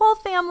by whole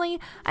family,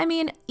 I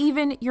mean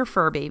even your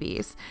fur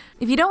babies.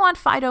 If you don't want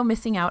Fido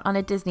missing out on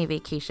a Disney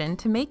vacation,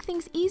 to make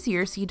things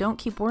easier so you don't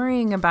keep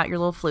worrying about your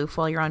little floof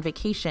while you're on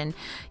vacation,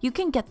 you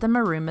can get them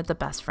a room at the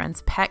Best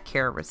Friends Pet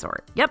Care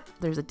Resort. Yep,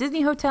 there's a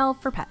Disney hotel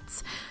for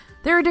pets.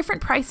 There are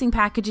different pricing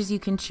packages you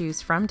can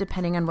choose from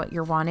depending on what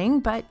you're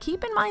wanting, but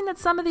keep in mind that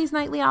some of these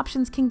nightly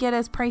options can get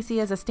as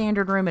pricey as a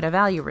standard room at a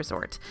value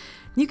resort.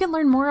 You can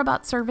learn more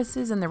about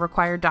services and the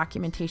required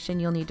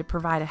documentation you'll need to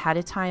provide ahead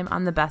of time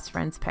on the Best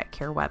Friends Pet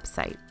Care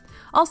website.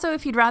 Also,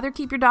 if you'd rather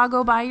keep your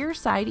doggo by your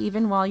side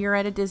even while you're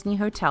at a Disney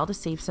hotel to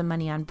save some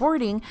money on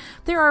boarding,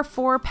 there are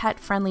 4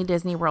 pet-friendly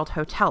Disney World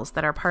hotels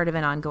that are part of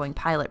an ongoing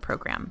pilot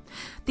program.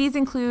 These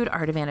include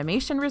Art of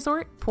Animation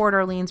Resort, Port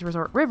Orleans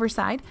Resort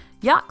Riverside,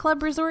 Yacht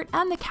Club Resort,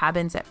 and the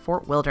cabins at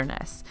Fort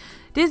Wilderness.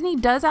 Disney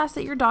does ask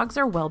that your dogs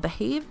are well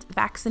behaved,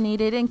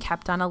 vaccinated, and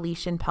kept on a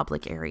leash in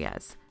public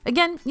areas.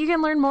 Again, you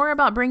can learn more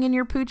about bringing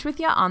your pooch with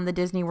you on the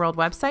Disney World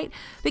website,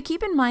 but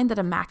keep in mind that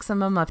a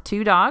maximum of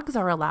 2 dogs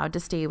are allowed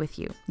to stay with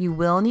you. You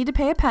will need to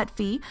pay a pet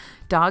fee.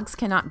 Dogs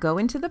cannot go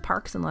into the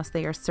parks unless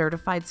they are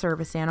certified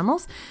service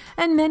animals,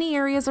 and many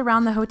areas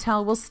around the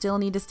hotel will still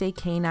need to stay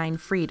canine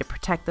free to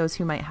protect those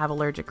who might have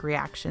allergic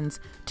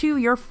reactions to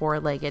your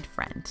 4-legged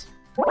friend.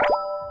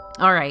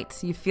 All right,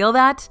 you feel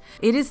that?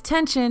 It is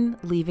tension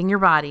leaving your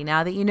body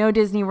now that you know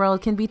Disney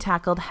World can be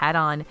tackled head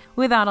on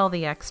without all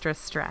the extra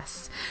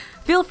stress.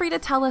 Feel free to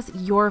tell us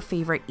your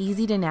favorite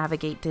easy to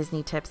navigate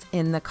Disney tips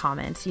in the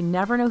comments. You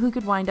never know who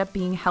could wind up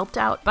being helped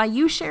out by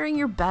you sharing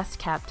your best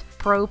kept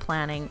pro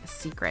planning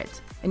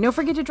secret. And don't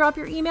forget to drop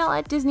your email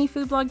at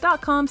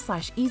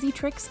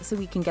disneyfoodblog.com/easytricks so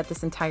we can get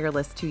this entire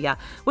list to you,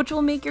 which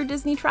will make your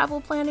Disney travel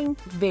planning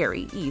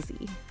very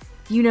easy.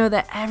 You know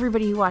that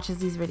everybody who watches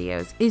these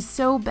videos is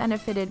so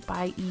benefited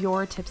by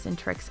your tips and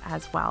tricks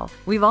as well.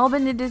 We've all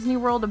been to Disney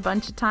World a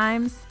bunch of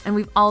times, and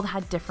we've all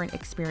had different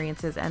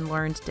experiences and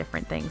learned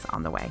different things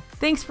on the way.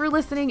 Thanks for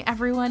listening,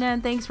 everyone,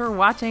 and thanks for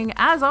watching.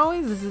 As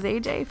always, this is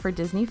AJ for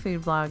Disney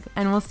Food Blog,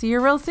 and we'll see you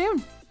real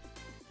soon.